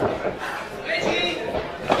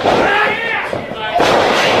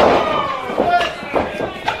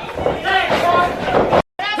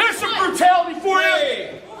 There's some brutality for you.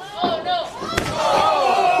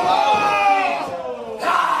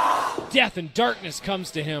 Death and darkness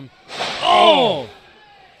comes to him. Oh,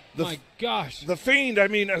 my gosh. The Fiend, I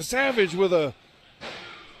mean, a Savage with a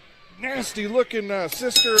nasty looking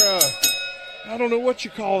sister, I don't know what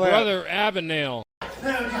you call that. Brother Abagnale.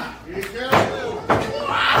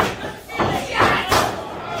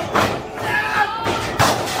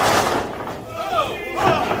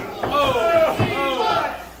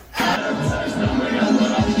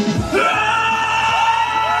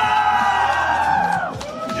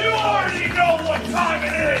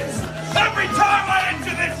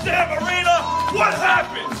 What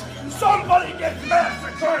happens? Somebody gets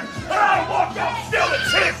massacred, and I walk out still a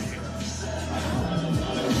champion.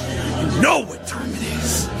 You know what time it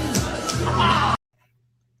is.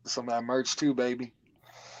 Some of that merch too, baby.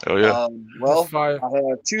 Oh yeah. Well, I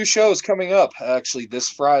have 2 shows coming up actually this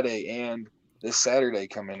Friday and this Saturday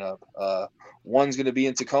coming up. One's going to be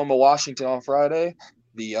in Tacoma, Washington on Friday.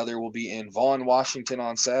 The other will be in Vaughan, Washington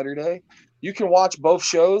on Saturday. You can watch both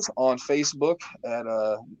shows on Facebook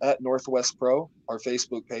at Northwest Pro, our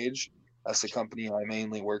Facebook page. That's the company I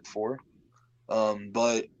mainly work for.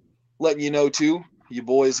 But letting you know too, you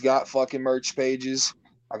boys got fucking merch pages.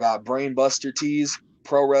 I got Brainbuster tees,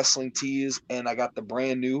 Pro Wrestling tees, and I got the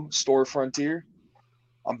brand new Store Frontier.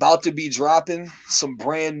 I'm about to be dropping some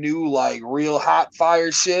brand new, like real hot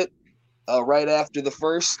fire shit right after the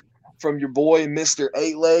first. From your boy, Mr.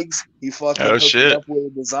 8 Legs. He fucking hooked me up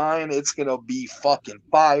with a design. It's going to be fucking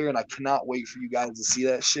fire, and I cannot wait for you guys to see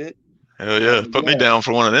that shit. Hell yeah. Put me down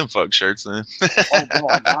for one of them fuck shirts, then. Oh, bro,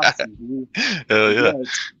 I got you, dude. Hell yeah.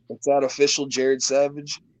 It's that official Jared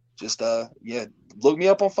Savage. Just, look me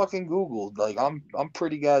up on fucking Google. Like, I'm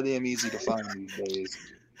pretty goddamn easy to find these days.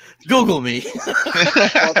 Google me.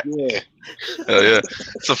 Fuck yeah. Hell yeah.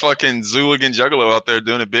 It's a fucking Zooligan Juggalo out there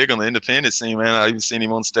doing it big on the independent scene, man. I even seen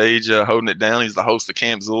him on stage holding it down. He's the host of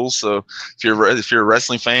Camp Zool. So if you're a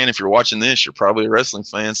wrestling fan, if you're watching this, you're probably a wrestling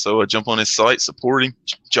fan. So jump on his site, support him,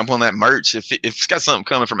 jump on that merch. If it's got something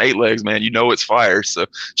coming from 8 Legs, man, you know it's fire. So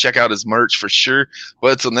check out his merch for sure.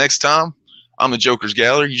 But until next time, I'm the Joker's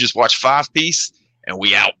Gallery. You just watch 5 Piece, and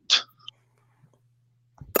we out.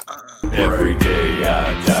 Every day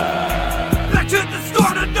I die. Back to the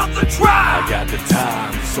start, another try. I got the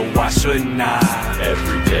time, so why shouldn't I?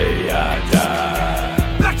 Every day I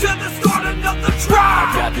die. Back to the start, another try.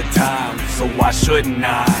 I got the time, so why shouldn't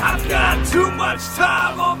I? I've got too much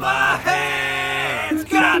time on my hands.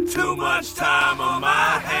 Got too much time on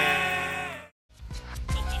my hands.